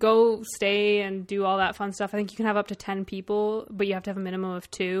you can go stay and do all that fun stuff. I think you can have up to 10 people, but you have to have a minimum of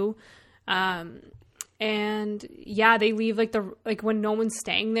 2. And yeah, they leave like when no one's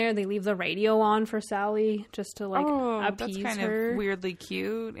staying there, they leave the radio on for Sallie just to like appease that's kind her. of weirdly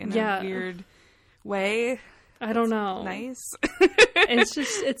cute in a weird way. I don't know. Nice.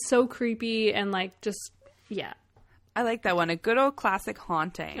 It's so creepy and like just I like that one. A good old classic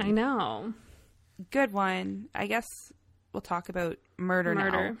haunting. I know. Good one. I guess we'll talk about murder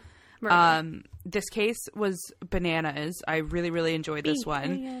now. Murder. This case was bananas. I really, really enjoyed this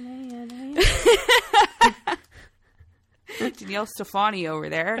one. Danielle Stefani over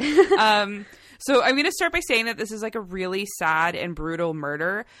there. So I'm going to start by saying that this is like a really sad and brutal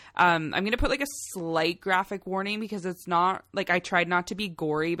murder. I'm going to put like a slight graphic warning because it's not like I tried not to be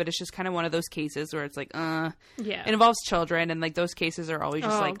gory, but it's just kind of one of those cases where it's like, it involves children and like those cases are always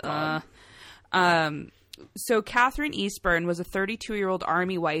just So Catherine Eastburn was a 32-year-old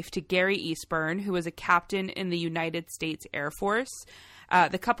Army wife to Gary Eastburn, who was a captain in the United States Air Force.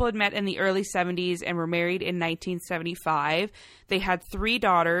 The couple had met in the early 70s and were married in 1975. They had 3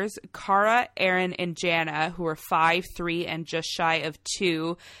 daughters, Cara, Erin, and Jana, who were 5, 3, and just shy of 2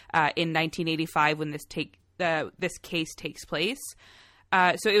 in 1985 when this case takes place.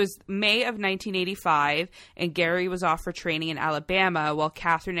 So it was May of 1985, and Gary was off for training in Alabama while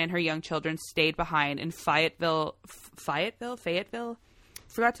Catherine and her young children stayed behind in Fayetteville?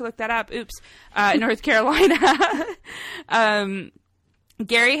 Forgot to look that up. Oops. North Carolina.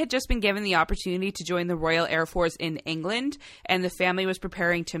 Gary had just been given the opportunity to join the Royal Air Force in England, and the family was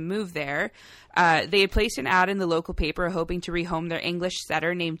preparing to move there. They had placed an ad in the local paper hoping to rehome their English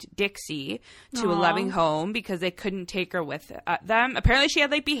setter named Dixie to a loving home because they couldn't take her with them. Apparently she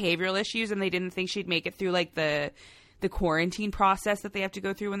had like behavioral issues and they didn't think she'd make it through like the quarantine process that they have to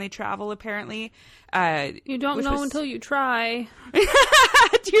go through when they travel, apparently. You don't know until you try.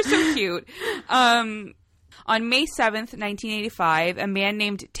 You're so cute. On May 7th, 1985, a man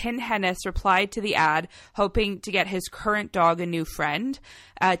named Tim Hennis replied to the ad, hoping to get his current dog a new friend.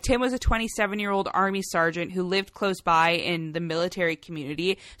 Tim was a 27-year-old Army sergeant who lived close by in the military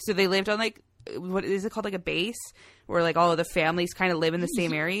community. So they lived on, like, what is it called, like a base? Where, like, all of the families kind of live in the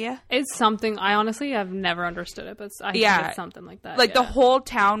same area? It's something, I honestly have never understood it, but I think it's something like that. Like, the whole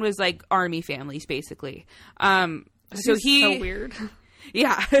town was, like, Army families, basically. So weird.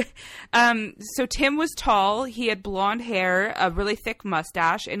 Yeah. So Tim was tall. He had blonde hair, a really thick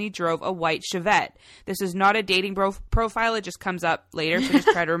mustache, and he drove a white Chevette. This is not a dating profile. It just comes up later, so just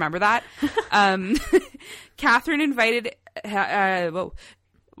try to remember that. Catherine invited...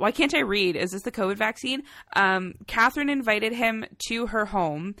 why can't I read? Is this the COVID vaccine? Catherine invited him to her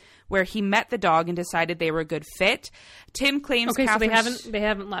home where he met the dog and decided they were a good fit. Tim claims so they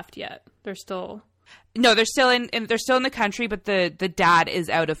haven't left yet. They're still... No, they're still in the country, but the dad is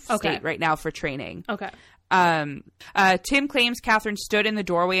out of state right now for training. Okay. Tim claims Catherine stood in the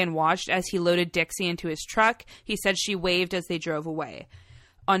doorway and watched as he loaded Dixie into his truck. He said she waved as they drove away.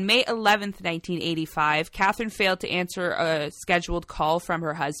 On May 11th, 1985, Catherine failed to answer a scheduled call from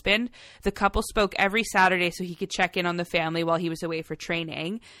her husband. The couple spoke every Saturday so he could check in on the family while he was away for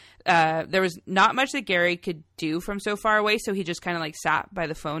training. There was not much that Gary could do from so far away, so he just kind of like sat by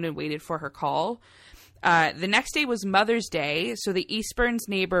the phone and waited for her call. The next day was Mother's Day, so the Eastburn's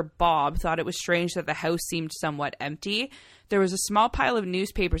neighbor Bob thought it was strange that the house seemed somewhat empty. There was a small pile of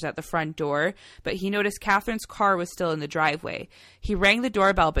newspapers at the front door, but he noticed Catherine's car was still in the driveway. He rang the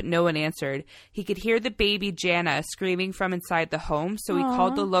doorbell, but no one answered. He could hear the baby Jana screaming from inside the home, so he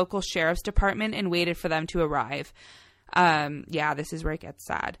called the local sheriff's department and waited for them to arrive. This is where it gets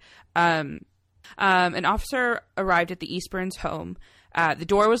sad. An officer arrived at the Eastburns' home. The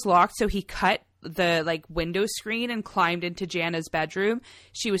door was locked, so he cut the window screen and climbed into Jana's bedroom.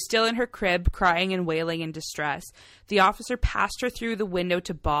 She was still in her crib, crying and wailing in distress. The officer passed her through the window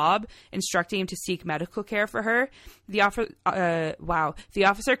to Bob, instructing him to seek medical care for her. The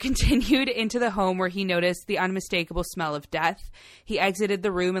officer continued into the home where he noticed the unmistakable smell of death. He exited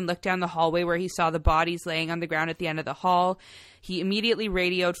the room and looked down the hallway where he saw the bodies laying on the ground at the end of the hall. He immediately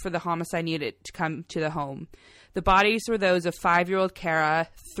radioed for the homicide unit to come to the home. The bodies were those of 5-year-old Cara,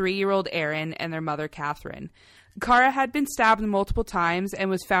 3-year-old Erin, and their mother, Catherine. Cara had been stabbed multiple times and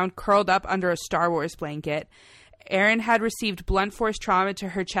was found curled up under a Star Wars blanket. Erin had received blunt force trauma to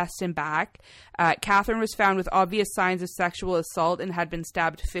her chest and back. Catherine was found with obvious signs of sexual assault and had been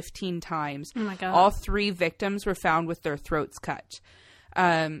stabbed 15 times. Oh my God. All 3 victims were found with their throats cut.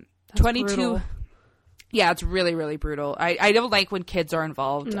 22... Brutal. Yeah, it's really, really brutal. I don't like when kids are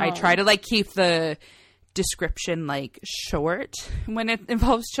involved. No. I try to keep the description short when it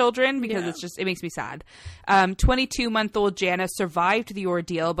involves children because it makes me sad. 22-month-old Jana survived the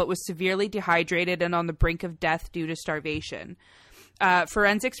ordeal but was severely dehydrated and on the brink of death due to starvation.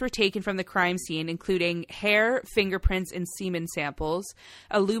 Forensics were taken from the crime scene, including hair, fingerprints, and semen samples.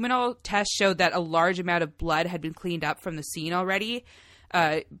 A luminol test showed that a large amount of blood had been cleaned up from the scene already,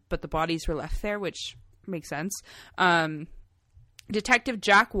 but the bodies were left there, which makes sense. Detective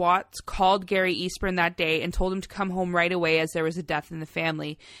Jack Watts called Gary Eastburn that day and told him to come home right away as there was a death in the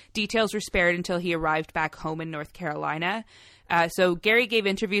family. Details were spared until he arrived back home in North Carolina. So Gary gave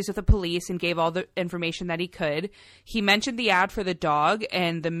interviews with the police and gave all the information that he could. He mentioned the ad for the dog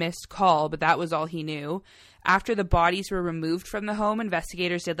and the missed call, but that was all he knew. After the bodies were removed from the home,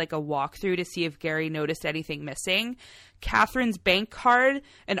 investigators did like a walkthrough to see if Gary noticed anything missing. Catherine's bank card,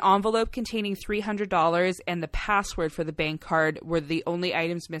 an envelope containing $300, and the password for the bank card were the only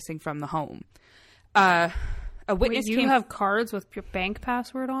items missing from the home. A witness came... You have cards with your bank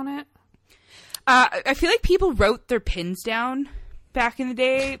password on it? I feel like people wrote their pins down back in the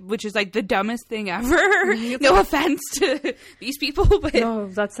day, which is like the dumbest thing ever. No offense to these people, but no,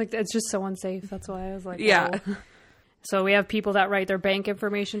 that's like, it's just so unsafe. That's why I was like, yeah. Oh. So we have people that write their bank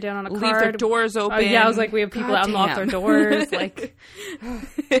information down on a card. Leave their doors open. Yeah, I was like, we have people that unlock their doors. Like,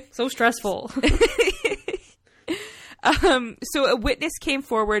 so stressful. So a witness came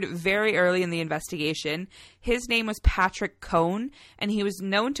forward very early in the investigation. His name was Patrick Cohn, and he was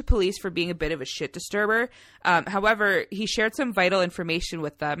known to police for being a bit of a shit disturber. However, he shared some vital information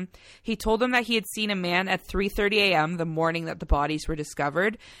with them. He told them that he had seen a man at 3:30 a.m. the morning that the bodies were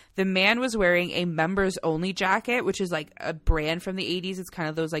discovered. The man was wearing a members only jacket, which is like a brand from the 80s. It's kind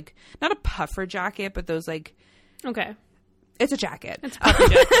of those like, not a puffer jacket, but those like... Okay. It's a jacket. It's a puffer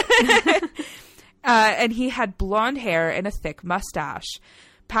jacket. And he had blonde hair and a thick mustache.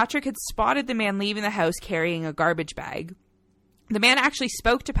 Patrick had spotted the man leaving the house carrying a garbage bag. The man actually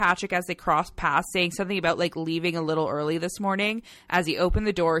spoke to Patrick as they crossed paths, saying something about like leaving a little early this morning as he opened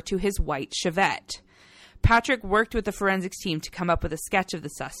the door to his white Chevette. Patrick worked with the forensics team to come up with a sketch of the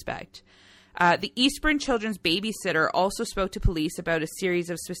suspect. The Eastburn children's babysitter also spoke to police about a series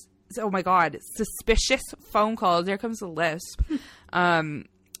of suspicious phone calls. There comes the lisp.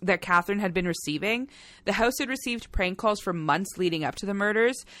 That Catherine had been receiving. The house had received prank calls for months leading up to the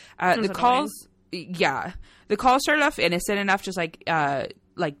murders. The calls started off innocent enough, just like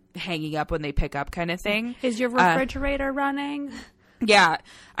hanging up when they pick up kind of thing. Is your refrigerator running? Yeah.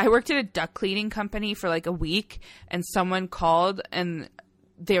 I worked at a duct cleaning company for like a week, and someone called and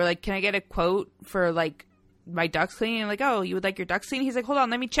they were like, can I get a quote for like my ducts cleaning? I'm like, oh, you would like your ducts cleaned? He's like, hold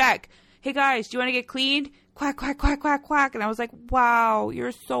on, let me check. Hey guys, do you want to get cleaned? Quack, quack, quack, quack, quack. And I was like, wow,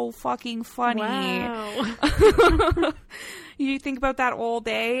 you're so fucking funny. Wow. You think about that all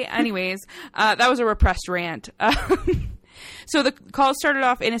day? Anyways, that was a repressed rant. So the calls started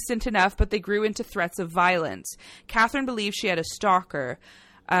off innocent enough, but they grew into threats of violence. Catherine believed she had a stalker.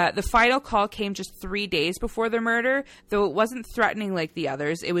 The final call came just 3 days before the murder, though it wasn't threatening like the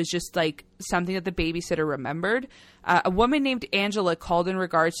others. It was just like something that the babysitter remembered. A woman named Angela called in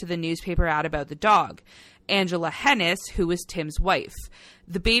regards to the newspaper ad about the dog. Angela Hennis, who was Tim's wife.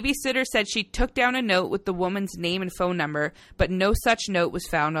 The babysitter said she took down a note with the woman's name and phone number, but no such note was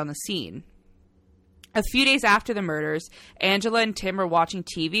found on the scene. A few days after the murders, Angela and Tim were watching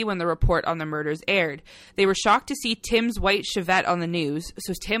TV when the report on the murders aired. They were shocked to see Tim's white Chevette on the news,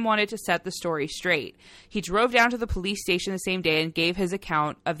 so Tim wanted to set the story straight. He drove down to the police station the same day and gave his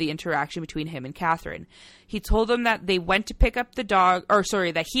account of the interaction between him and Catherine. He told them that that he went to pick up the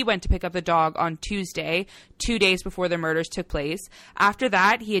dog on Tuesday, 2 days before the murders took place. After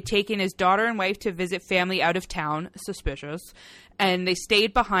that, he had taken his daughter and wife to visit family out of town, suspicious, and they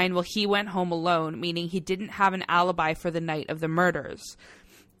stayed behind while he went home alone, meaning he didn't have an alibi for the night of the murders.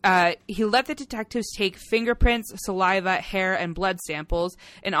 He let the detectives take fingerprints, saliva, hair, and blood samples,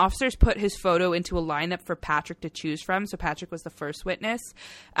 and officers put his photo into a lineup for Patrick to choose from, so Patrick was the first witness.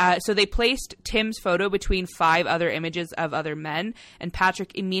 So they placed Tim's photo between 5 other images of other men, and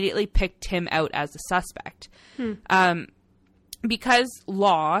Patrick immediately picked Tim out as the suspect. Because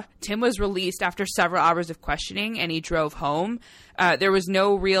Tim was released after several hours of questioning and he drove home. There was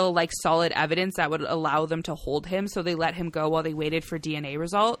no real solid evidence that would allow them to hold him, so they let him go while they waited for DNA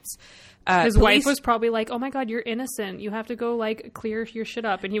results. His wife was probably like, oh my god, you're innocent. You have to go clear your shit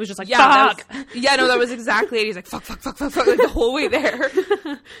up. And he was just like, fuck. That was exactly it. He's like, fuck, the whole way there.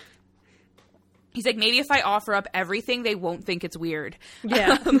 He's like, maybe if I offer up everything, they won't think it's weird.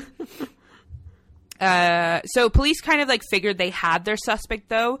 Yeah. So police kind of figured they had their suspect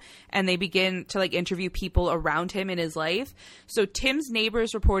though, and they begin to interview people around him in his life. So Tim's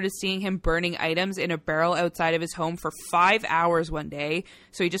neighbors reported seeing him burning items in a barrel outside of his home for 5 hours one day.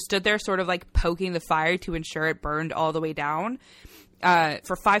 So he just stood there sort of poking the fire to ensure it burned all the way down.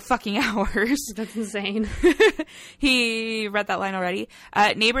 for 5 fucking hours. That's insane. He read that line already.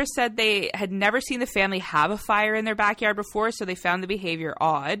 Neighbors said they had never seen the family have a fire in their backyard before, so they found the behavior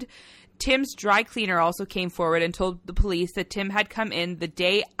odd. Tim's dry cleaner also came forward and told the police that Tim had come in the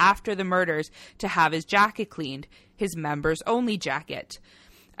day after the murders to have his jacket cleaned, his members only jacket.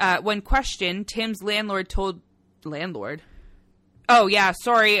 When questioned, Tim's landlord told... Landlord? Oh, yeah,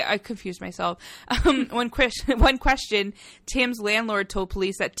 sorry, I confused myself. When questioned, Tim's landlord told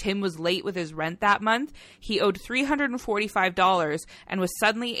police that Tim was late with his rent that month. He owed $345 and was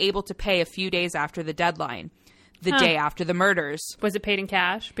suddenly able to pay a few days after the deadline, the day after the murders. Was it paid in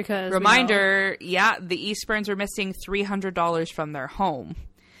cash? Because reminder, the Eastburns were missing $300 from their home.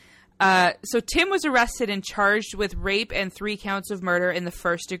 So Tim was arrested and charged with rape and 3 counts of murder in the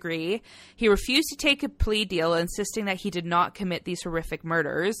first degree. He refused to take a plea deal, insisting that he did not commit these horrific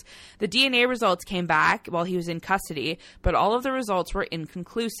murders. The DNA results came back while he was in custody, but all of the results were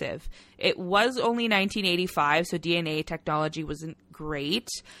inconclusive. It was only 1985, so DNA technology wasn't great.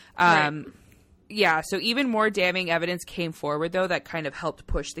 Right. Yeah, so even more damning evidence came forward, though, that kind of helped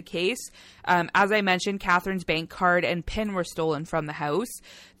push the case. As I mentioned, Catherine's bank card and PIN were stolen from the house.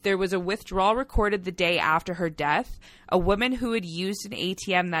 There was a withdrawal recorded the day after her death. A woman who had used an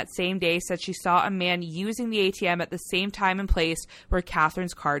ATM that same day said she saw a man using the ATM at the same time and place where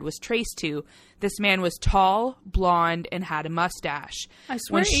Catherine's card was traced to. This man was tall, blonde, and had a mustache. I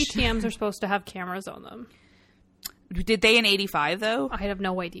swear ATMs are supposed to have cameras on them. Did they in 85, though? I have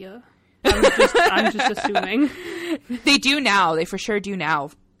no idea. I'm just assuming. They do now. They for sure do now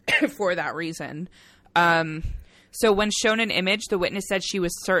for that reason. So when shown an image, the witness said she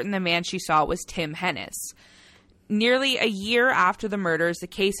was certain the man she saw was Tim Hennis. Nearly a year after the murders, the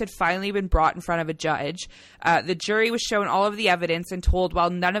case had finally been brought in front of a judge. The jury was shown all of the evidence and told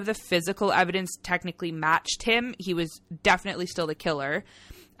while none of the physical evidence technically matched him, he was definitely still the killer.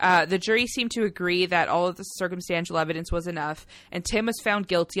 The jury seemed to agree that all of the circumstantial evidence was enough, and Tim was found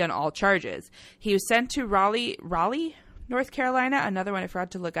guilty on all charges. He was sent to Raleigh, North Carolina. Another one I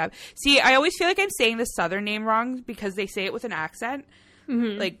forgot to look up. See, I always feel like I'm saying the southern name wrong because they say it with an accent.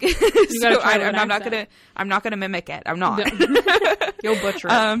 Mm-hmm. Like, so I'm not gonna mimic it. I'm not. You'll butcher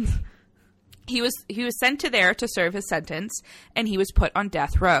it. He was sent to there to serve his sentence, and he was put on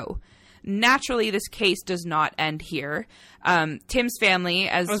death row. Naturally, this case does not end here. Tim's family,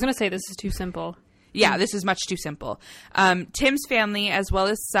 I was going to say this is too simple. Yeah, this is much too simple. Tim's family, as well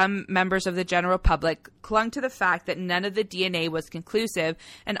as some members of the general public, clung to the fact that none of the DNA was conclusive,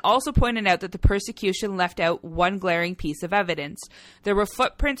 and also pointed out that the prosecution left out one glaring piece of evidence. There were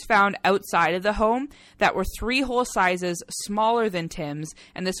footprints found outside of the home that were 3 whole sizes smaller than Tim's,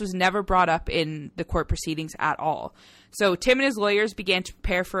 and this was never brought up in the court proceedings at all. So Tim and his lawyers began to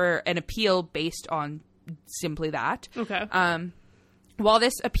prepare for an appeal based on simply that. Okay. While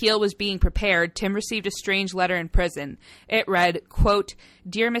this appeal was being prepared, Tim received a strange letter in prison. It read, quote,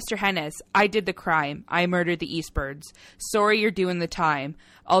 "Dear Mr. Hennis, I did the crime. I murdered the Eastburns. Sorry you're doing the time.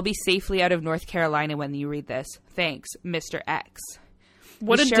 I'll be safely out of North Carolina when you read this. Thanks, Mr. X."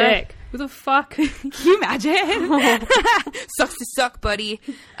 What a dick. Who the fuck? Can you imagine? Sucks to suck, buddy.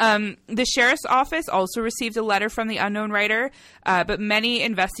 The sheriff's office also received a letter from the unknown writer, but many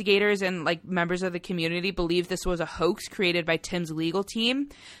investigators and members of the community believed this was a hoax created by Tim's legal team,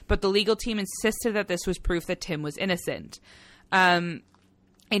 but the legal team insisted that this was proof that Tim was innocent. In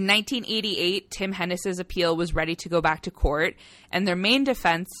 1988, Tim Hennis's appeal was ready to go back to court, and their main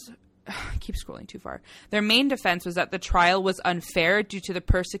defense... I keep scrolling too far. Their main defense was that the trial was unfair due to the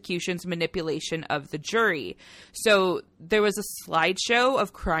prosecution's manipulation of the jury. So there was a slideshow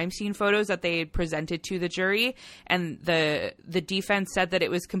of crime scene photos that they had presented to the jury, and the defense said that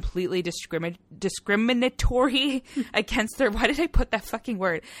it was completely discriminatory against their... Why did I put that fucking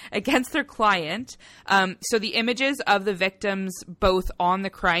word? Against their client. So the images of the victims both on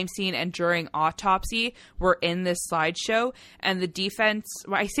the crime scene and during autopsy were in this slideshow, and the defense...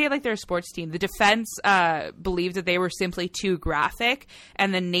 Well, I say it like they're a sports team. The defense believed that they were simply too graphic,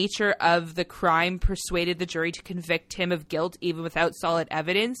 and the nature of the crime persuaded the jury to convict him of guilt even without solid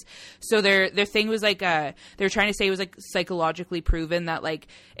evidence. So their thing was they were trying to say it was psychologically proven that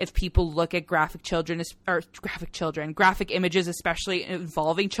if people look at graphic images, especially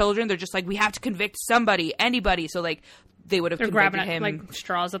involving children, they're just we have to convict somebody, anybody. So they would have convicted him like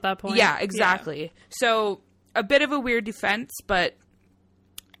straws at that point. Yeah, exactly. Yeah. So a bit of a weird defense, but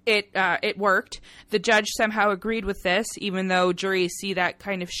it worked. The judge somehow agreed with this, even though juries see that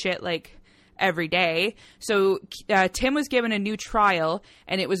kind of shit every day. So Tim was given a new trial,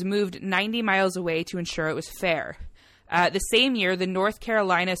 and it was moved 90 miles away to ensure it was fair. The same year, the North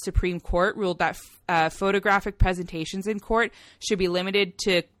Carolina Supreme Court ruled that photographic presentations in court should be limited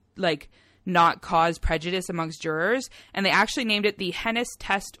to, like, not cause prejudice amongst jurors. And they actually named it the Hennis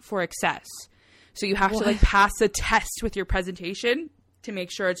test for excess. So you have to, like, pass a test with your presentation to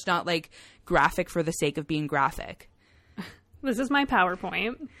make sure it's not, like, graphic for the sake of being graphic. This is my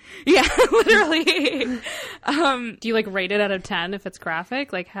PowerPoint. Yeah, literally. Do you, like, rate it out of 10 if it's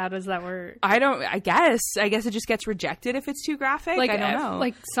graphic? Like, how does that work? I guess it just gets rejected if it's too graphic. Like, I don't know.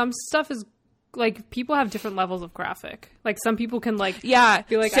 Like, some stuff is, like, people have different levels of graphic. Like, some people can, like, be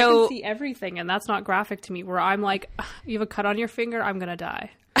like, I can see everything, and that's not graphic to me. Where I'm like, you have a cut on your finger, I'm gonna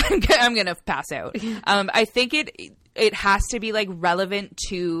die. I'm gonna pass out. I think it has to be, like, relevant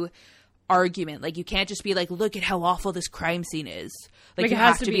to argument. Like, you can't just be like, look at how awful this crime scene is. Like, it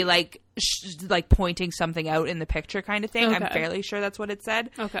has to be like like pointing something out in the picture kind of thing. Okay. I'm fairly sure that's what it said.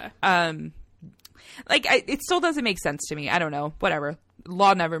 Okay. Like, it still doesn't make sense to me. I don't know. Whatever.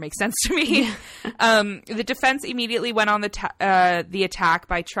 Law never makes sense to me. The defense immediately went on the attack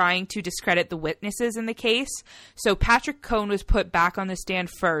by trying to discredit the witnesses in the case. So Patrick Cohn was put back on the stand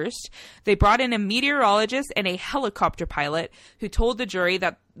first. They brought in a meteorologist and a helicopter pilot who told the jury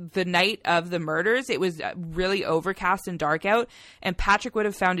that the night of the murders, it was really overcast and dark out, and Patrick would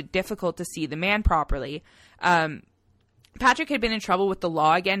have found it difficult to see the man properly. Patrick had been in trouble with the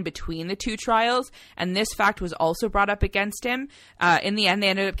law again between the two trials, and this fact was also brought up against him. In the end, they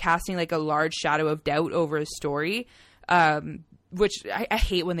ended up casting, like, a large shadow of doubt over his story, which I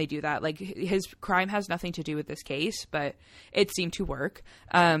hate when they do that. Like, his crime has nothing to do with this case, but it seemed to work.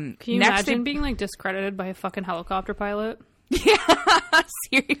 Can you imagine being, like, discredited by a fucking helicopter pilot? Yeah,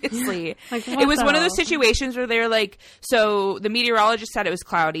 seriously. Like, it was one of those situations where they're like, so the meteorologist said it was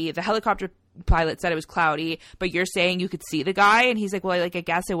cloudy, the helicopter pilot said it was cloudy, but you're saying you could see the guy, and he's like, well, like, I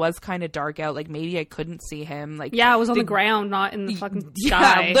guess it was kind of dark out, like, maybe I couldn't see him. Like, yeah, it was on the ground, not in the fucking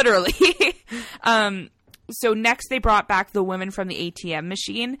sky. Yeah, literally. So next they brought back the woman from the ATM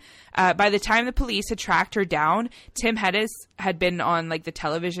machine. By the time the police had tracked her down, Tim Hedges had been on, like, the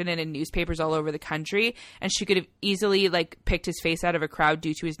television and in newspapers all over the country, and she could have easily, like, picked his face out of a crowd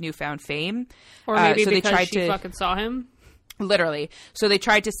due to his newfound fame. Or maybe because she fucking saw him. Literally. So they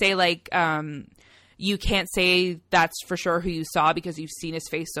tried to say, like, you can't say that's for sure who you saw because you've seen his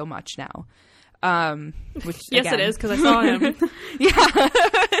face so much now. Which, yes, again, it is, because I saw him. Yeah.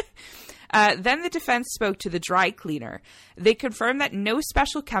 Then the defense spoke to the dry cleaner. They confirmed that no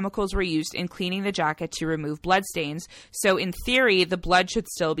special chemicals were used in cleaning the jacket to remove bloodstains, so in theory, the blood should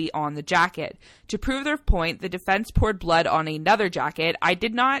still be on the jacket. To prove their point, the defense poured blood on another jacket. I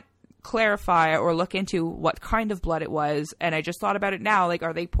did not clarify or look into what kind of blood it was, and I just thought about it now, like,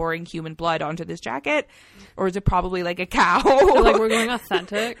 are they pouring human blood onto this jacket, or is it probably like a cow? Like, we're going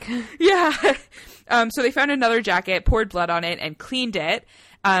authentic. Yeah. So they found another jacket, poured blood on it, and cleaned it,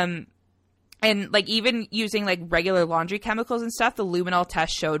 and, like, even using, like, regular laundry chemicals and stuff, the luminol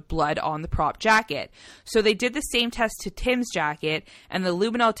test showed blood on the prop jacket. So they did the same test to Tim's jacket, and the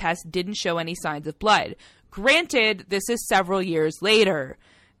luminol test didn't show any signs of blood. Granted, this is several years later,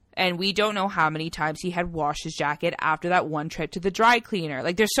 and we don't know how many times he had washed his jacket after that one trip to the dry cleaner.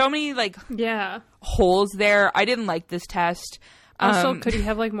 Like, there's so many, like, holes there. I didn't like this test. Also, could he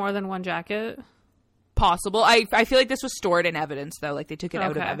have, like, more than one jacket? Possible. I feel like this was stored in evidence, though. Like, they took it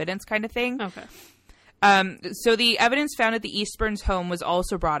out of evidence kind of thing. Okay. So the evidence found at the Eastburn's home was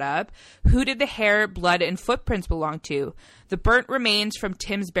also brought up. Who did the hair, blood, and footprints belong to? The burnt remains from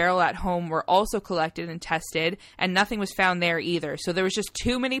Tim's barrel at home were also collected and tested, and nothing was found there either. So there was just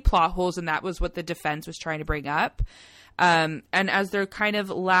too many plot holes, and that was what the defense was trying to bring up. And as their kind of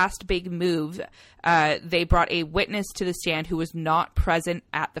last big move, they brought a witness to the stand who was not present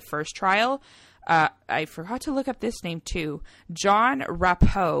at the first trial. I forgot to look up this name too. John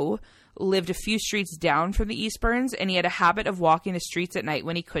Rappeau lived a few streets down from the Eastburns, and he had a habit of walking the streets at night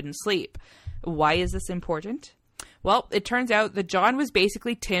when he couldn't sleep. Why is this important? Well, it turns out that John was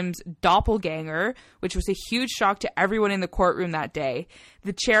basically Tim's doppelganger, which was a huge shock to everyone in the courtroom that day.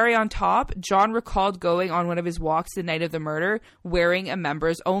 The cherry on top, John recalled going on one of his walks the night of the murder wearing a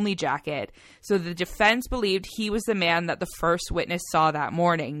members-only jacket. So the defense believed he was the man that the first witness saw that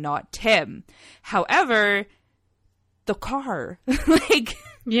morning, not Tim. However, the car.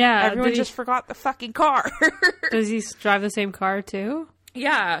 Yeah. Everyone just forgot the fucking car. Does he drive the same car too?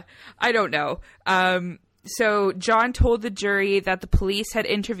 Yeah. I don't know. So John told the jury that the police had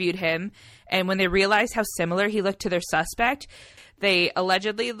interviewed him, and when they realized how similar he looked to their suspect, they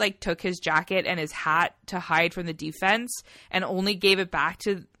allegedly, like, took his jacket and his hat to hide from the defense and only gave it back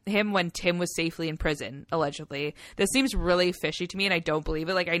to him when Tim was safely in prison, allegedly. This seems really fishy to me, and I don't believe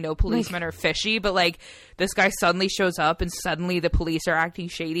it. Like, I know policemen are fishy, but, like, this guy suddenly shows up, and suddenly the police are acting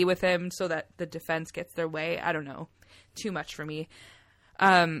shady with him so that the defense gets their way. I don't know. Too much for me.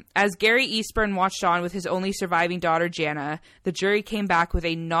 As Gary Eastburn watched on with his only surviving daughter, Jana, the jury came back with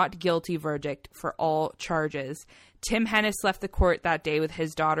a not guilty verdict for all charges. Tim Hennis left the court that day with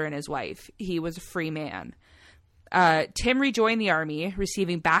his daughter and his wife. He was a free man. Tim rejoined the Army,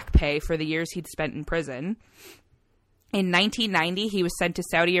 receiving back pay for the years he'd spent in prison. In 1990, he was sent to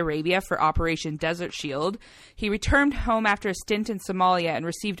Saudi Arabia for Operation Desert Shield. He returned home after a stint in Somalia and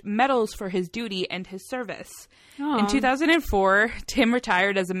received medals for his duty and his service. Aww. In 2004, Tim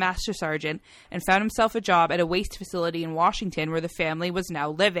retired as a master sergeant and found himself a job at a waste facility in Washington where the family was now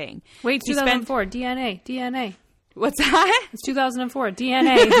living. Wait, 2004, DNA. What's that? It's 2004,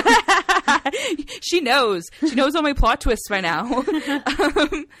 DNA. She knows. She knows all my plot twists by now.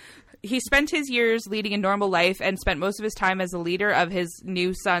 He spent his years leading a normal life and spent most of his time as the leader of his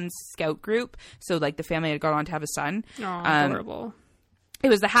new son's scout group. So, like, the family had gone on to have a son. Oh, adorable. It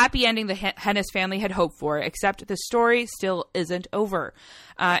was the happy ending the Hennis family had hoped for, except the story still isn't over.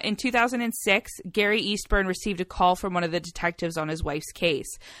 In 2006, Gary Eastburn received a call from one of the detectives on his wife's case.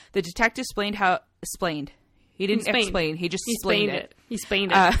 The detective explained. He didn't explain. He just explained it. He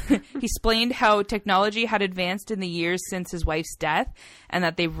explained it. He explained how technology had advanced in the years since his wife's death and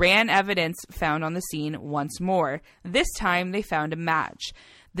that they ran evidence found on the scene once more. This time, they found a match.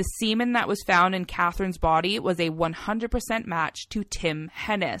 The semen that was found in Catherine's body was a 100% match to Tim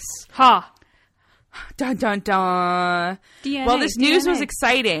Hennis. Ha! Dun, dun, dun. DNA, While this news was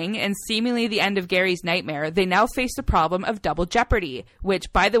exciting and seemingly the end of Gary's nightmare, they now faced the problem of Double Jeopardy, which,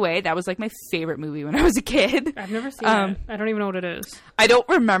 by the way, that was like my favorite movie when I was a kid. I've never seen it. I don't even know what it is. I don't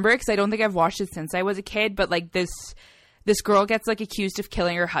remember it because I don't think I've watched it since I was a kid, but like this girl gets like accused of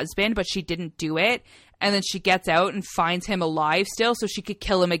killing her husband, but she didn't do it. And then she gets out and finds him alive still, so she could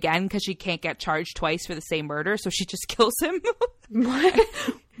kill him again because she can't get charged twice for the same murder, so she just kills him.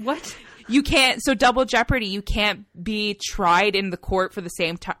 What? You can't, so Double Jeopardy, you can't be tried in the court for the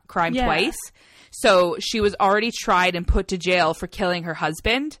same crime twice. So she was already tried and put to jail for killing her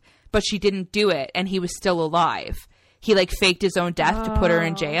husband, but she didn't do it, and he was still alive. He, like, faked his own death to put her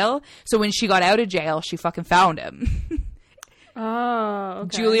in jail. So when she got out of jail, she fucking found him.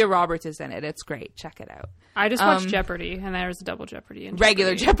 Okay. Julia Roberts is in it. It's great. Check it out. I just watched Jeopardy, and there's a Double Jeopardy in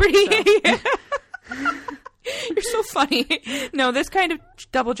regular Jeopardy. So. You're so funny. No, this kind of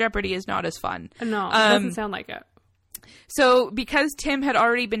Double Jeopardy is not as fun. No, it doesn't sound like it. So, because Tim had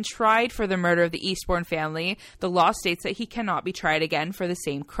already been tried for the murder of the Eastburn family, the law states that he cannot be tried again for the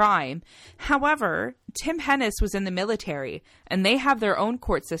same crime. However, Tim Hennis was in the military, and they have their own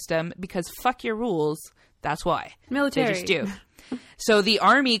court system because fuck your rules. That's why. Military. They just do. So the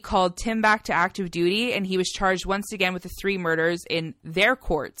Army called Tim back to active duty, and he was charged once again with the 3 murders in their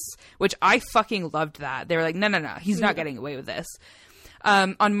courts, which I fucking loved that. They were like, no, he's not getting away with this.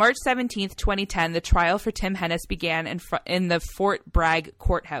 On March 17th, 2010, the trial for Tim Hennis began in the Fort Bragg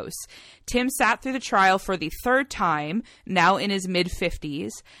courthouse. Tim sat through the trial for the 3rd time, now in his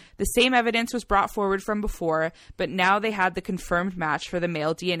mid-50s. The same evidence was brought forward from before, but now they had the confirmed match for the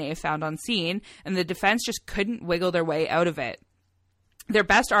male DNA found on scene, and the defense just couldn't wiggle their way out of it. Their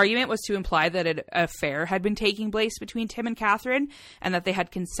best argument was to imply that an affair had been taking place between Tim and Catherine, and that they had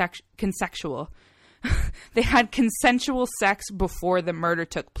They had consensual sex before the murder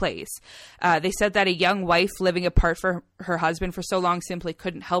took place. They said that a young wife living apart from her husband for so long simply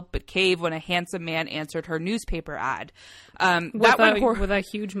couldn't help but cave when a handsome man answered her newspaper ad. With a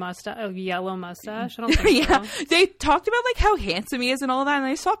huge mustache, a yellow mustache. I don't think yeah, so. They talked about like how handsome he is and all that, and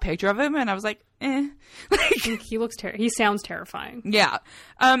I saw a picture of him, and I was like, he sounds terrifying. Yeah.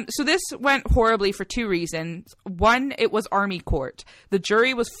 So this went horribly for 2 reasons. One, it was Army court. The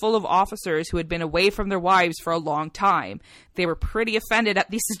jury was full of officers who had been away from their wives for a long time. They were pretty offended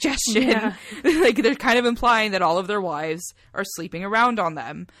at the suggestion. Yeah. Like, they're kind of implying that all of their wives are sleeping around on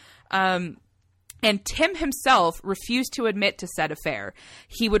them. And Tim himself refused to admit to said affair.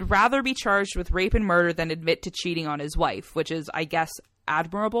 He would rather be charged with rape and murder than admit to cheating on his wife, which is, I guess,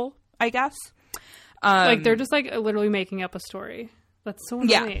 admirable, I guess. Like, they're just, like, literally making up a story. That's so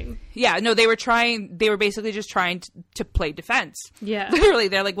annoying. Yeah, no, they were basically just trying to play defense. Yeah. Literally,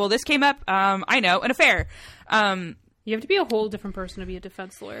 they're like, well, this came up, I know, an affair. You have to be a whole different person to be a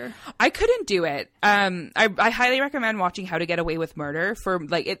defense lawyer. I couldn't do it. I highly recommend watching How to Get Away with Murder for,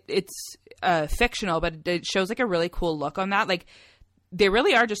 like, it's fictional, but it shows, like, a really cool look on that. Like, they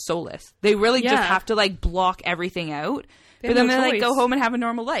really are just soulless. They really just have to, like, block everything out. But then they, like, go home and have a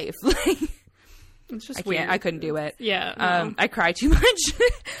normal life. It's just weird. I couldn't do it. Yeah. No. I cry too much.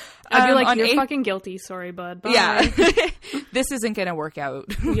 I'd be like, you're fucking guilty. Sorry, bud. Bye. Yeah. This isn't going to work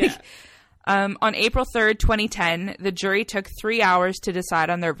out. Yeah. On April 3rd, 2010, the jury took 3 hours to decide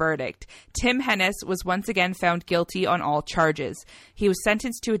on their verdict. Tim Hennis was once again found guilty on all charges. He was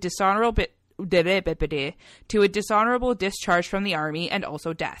sentenced to a dishonorable discharge from the army and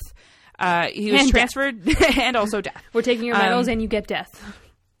also death. He was transferred and also death. We're taking your medals and you get death.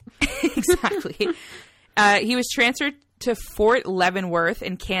 Exactly. He was transferred to Fort Leavenworth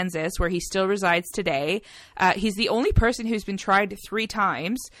in Kansas, where he still resides today. He's the only person who's been tried 3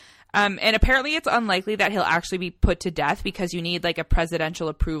 times. And apparently it's unlikely that he'll actually be put to death because you need like a presidential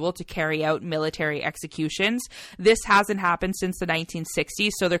approval to carry out military executions. This hasn't happened since the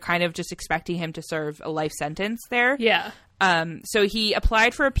 1960s, so they're kind of just expecting him to serve a life sentence there. Yeah. So he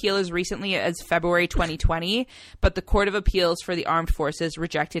applied for appeal as recently as February 2020, but the Court of Appeals for the Armed Forces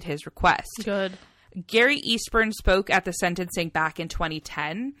rejected his request. Good. Gary Eastburn spoke at the sentencing back in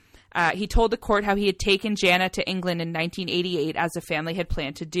 2010. He told the court how he had taken Jana to England in 1988 as the family had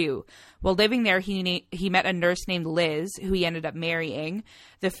planned to do. While living there, he met a nurse named Liz, who he ended up marrying.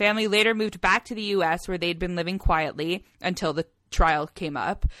 The family later moved back to the U.S., where they'd been living quietly until the trial came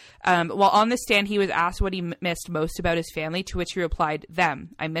up. While on the stand, he was asked what he missed most about his family, to which he replied, "Them.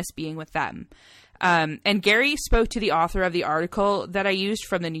 I miss being with them." And Gary spoke to the author of the article that I used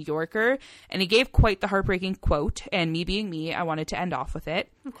from the New Yorker, and he gave quite the heartbreaking quote. And me being me, I wanted to end off with it.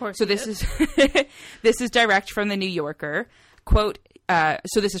 Of course. So this is direct from the New Yorker. Quote.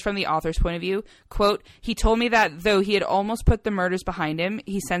 So this is from the author's point of view. Quote, "He told me that though he had almost put the murders behind him,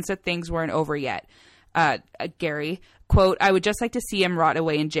 he sensed that things weren't over yet." Gary, quote, "I would just like to see him rot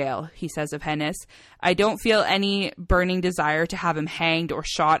away in jail," he says of Hennis. "I don't feel any burning desire to have him hanged or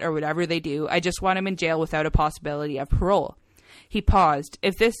shot or whatever they do. I just want him in jail without a possibility of parole." He paused.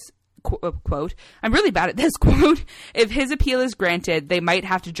 "If this," quote, "I'm really bad at this," quote, "if his appeal is granted, they might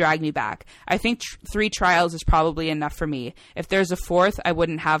have to drag me back. I think 3 trials is probably enough for me. If there's a 4th, I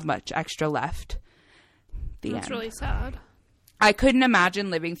wouldn't have much extra left." That's really sad. I couldn't imagine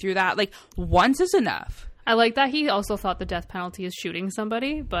living through that. Like, once is enough. I like that he also thought the death penalty is shooting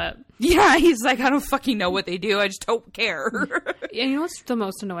somebody, but... Yeah, he's like, I don't fucking know what they do. I just don't care. And you know what's the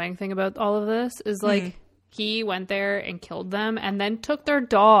most annoying thing about all of this? Is, like, he went there and killed them and then took their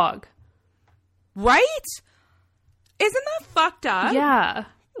dog. Right? Isn't that fucked up? Yeah.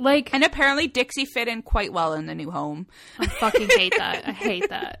 Like... And apparently Dixie fit in quite well in the new home. I fucking hate that. I hate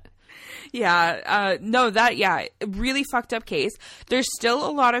that. Yeah, really fucked up case. There's still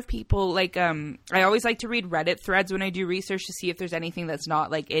a lot of people, like, I always like to read Reddit threads when I do research to see if there's anything that's not,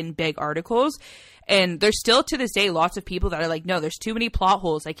 like, in big articles. And there's still, to this day, lots of people that are like, no, there's too many plot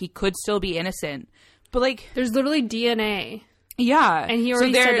holes. Like, he could still be innocent. But, like... There's literally DNA. Yeah. And he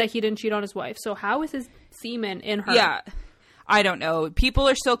already said that he didn't cheat on his wife. So how is his semen in her? Yeah. I don't know. People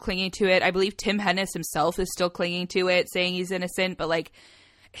are still clinging to it. I believe Tim Hennis himself is still clinging to it, saying he's innocent. But, like...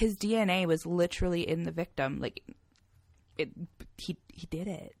 His DNA was literally in the victim. Like, he did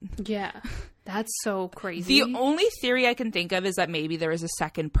it. Yeah. That's so crazy. The only theory I can think of is that maybe there was a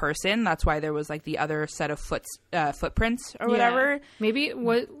second person. That's why there was, like, the other set of footprints or whatever. Maybe,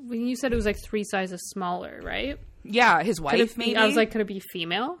 when you said it was, like, 3 sizes smaller, right? Yeah, his wife, maybe. I was like, could it be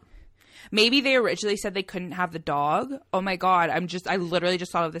female? Maybe they originally said they couldn't have the dog. Oh, my God. I literally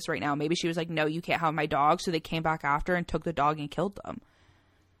just thought of this right now. Maybe she was like, no, you can't have my dog. So they came back after and took the dog and killed them.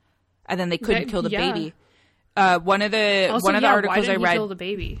 And then they couldn't kill the baby. One of the articles I read, kill the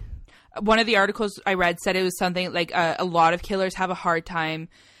baby? One of the articles I read said it was something like a lot of killers have a hard time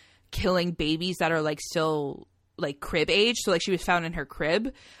killing babies that are like still like crib age. So like she was found in her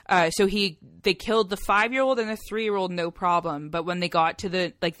crib. So they killed the 5-year-old and the 3-year-old, no problem. But when they got to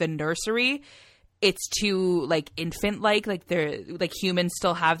the nursery, it's too like infant like they're like humans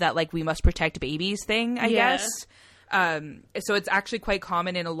still have that like we must protect babies thing, I guess. So it's actually quite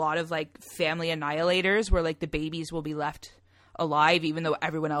common in a lot of like family annihilators where like the babies will be left alive even though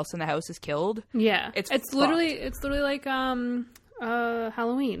everyone else in the house is killed. Yeah. It's literally like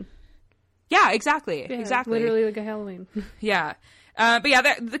Halloween. Yeah, exactly. Yeah, exactly. Literally like a Halloween. Yeah. But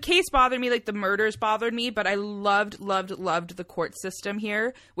yeah, the case bothered me, like the murders bothered me, but I loved the court system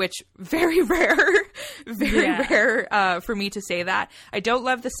here, which very rare for me to say that. I don't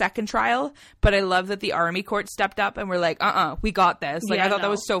love the second trial, but I love that the army court stepped up and were like, we got this. Like, I thought that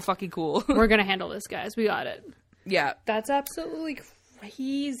was so fucking cool. We're going to handle this, guys. We got it. Yeah. That's absolutely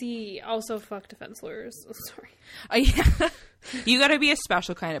crazy. Also, fuck defense lawyers. Oh, sorry. Yeah. You gotta be a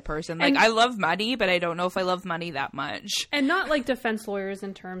special kind of person. Like, I love money, but I don't know if I love money that much. And not, like, defense lawyers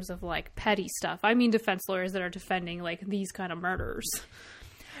in terms of, like, petty stuff. I mean defense lawyers that are defending, like, these kind of murders.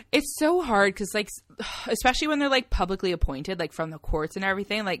 It's so hard because, like, especially when they're, like, publicly appointed, like, from the courts and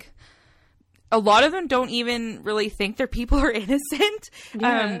everything, like, a lot of them don't even really think their people are innocent.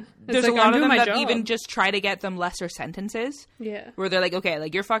 Yeah. There's like, a lot of them that even just try to get them lesser sentences. Yeah. Where they're like, okay,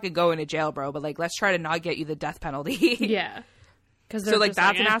 like, you're fucking going to jail, bro, but, like, let's try to not get you the death penalty. Yeah. So, like,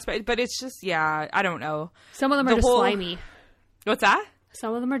 that's an aspect. But it's just, yeah, I don't know. Some of them are just slimy. What's that?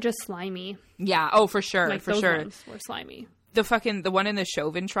 Some of them are just slimy. Yeah. Oh, for sure. Like, for those sure. ones were slimy. The one in the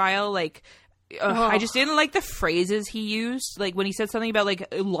Chauvin trial, like, I just didn't like the phrases he used. Like, when he said something about,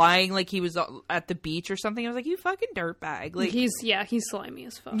 like, lying like he was at the beach or something, I was like, you fucking dirtbag. Like, he's slimy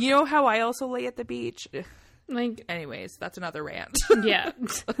as fuck. You know how I also lay at the beach? Like, anyways, that's another rant. Yeah.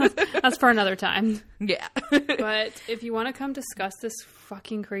 That's for another time. Yeah. But if you want to come discuss this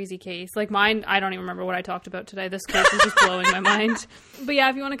fucking crazy case, like mine, I don't even remember what I talked about today. This case is just blowing my mind. But yeah,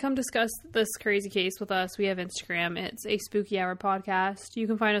 if you want to come discuss this crazy case with us, we have Instagram. It's a Spooky Hour podcast. You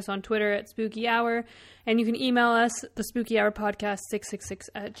can find us on Twitter at Spooky Hour, and you can email us, the Spooky Hour podcast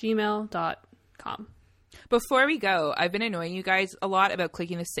 666@gmail.com. Before we go, I've been annoying you guys a lot about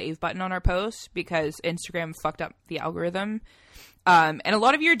clicking the save button on our posts because Instagram fucked up the algorithm. And a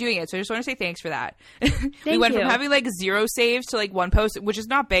lot of you are doing it, so I just want to say thanks for that. We went from having like 0 saves to like 1 post, which is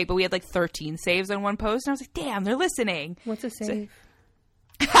not big, but we had like 13 saves on 1 post, and I was like, damn, they're listening. What's a save?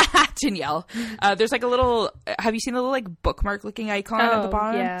 Danielle. There's like a little, have you seen the little like bookmark looking icon at the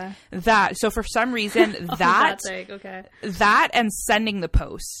bottom? Yeah. That. So for some reason, that and sending the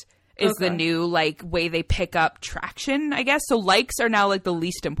posts is the new like way they pick up traction, I guess. So likes are now like the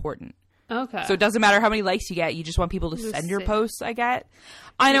least important. Okay. So it doesn't matter how many likes you get. You just want people to send your posts, I get.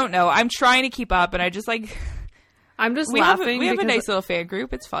 I don't know. I'm trying to keep up, and I just like... I'm just laughing. We have a nice little fan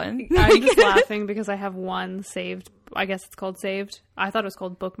group. It's fun. I'm just laughing because I have one saved. I guess it's called saved. I thought it was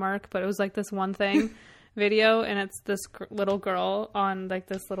called bookmark, but it was like this one thing video, and it's this little girl on like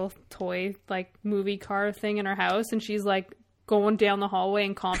this little toy like movie car thing in her house, and she's like going down the hallway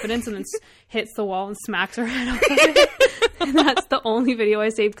in confidence and then hits the wall and smacks her head off of it. And that's the only video I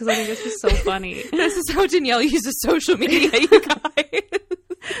saved because I think it's just so funny. This is how Danielle uses social media, you guys.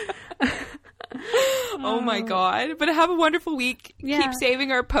 Oh my god. But have a wonderful week. Yeah. Keep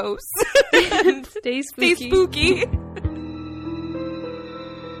saving our posts. Stay spooky. Stay spooky.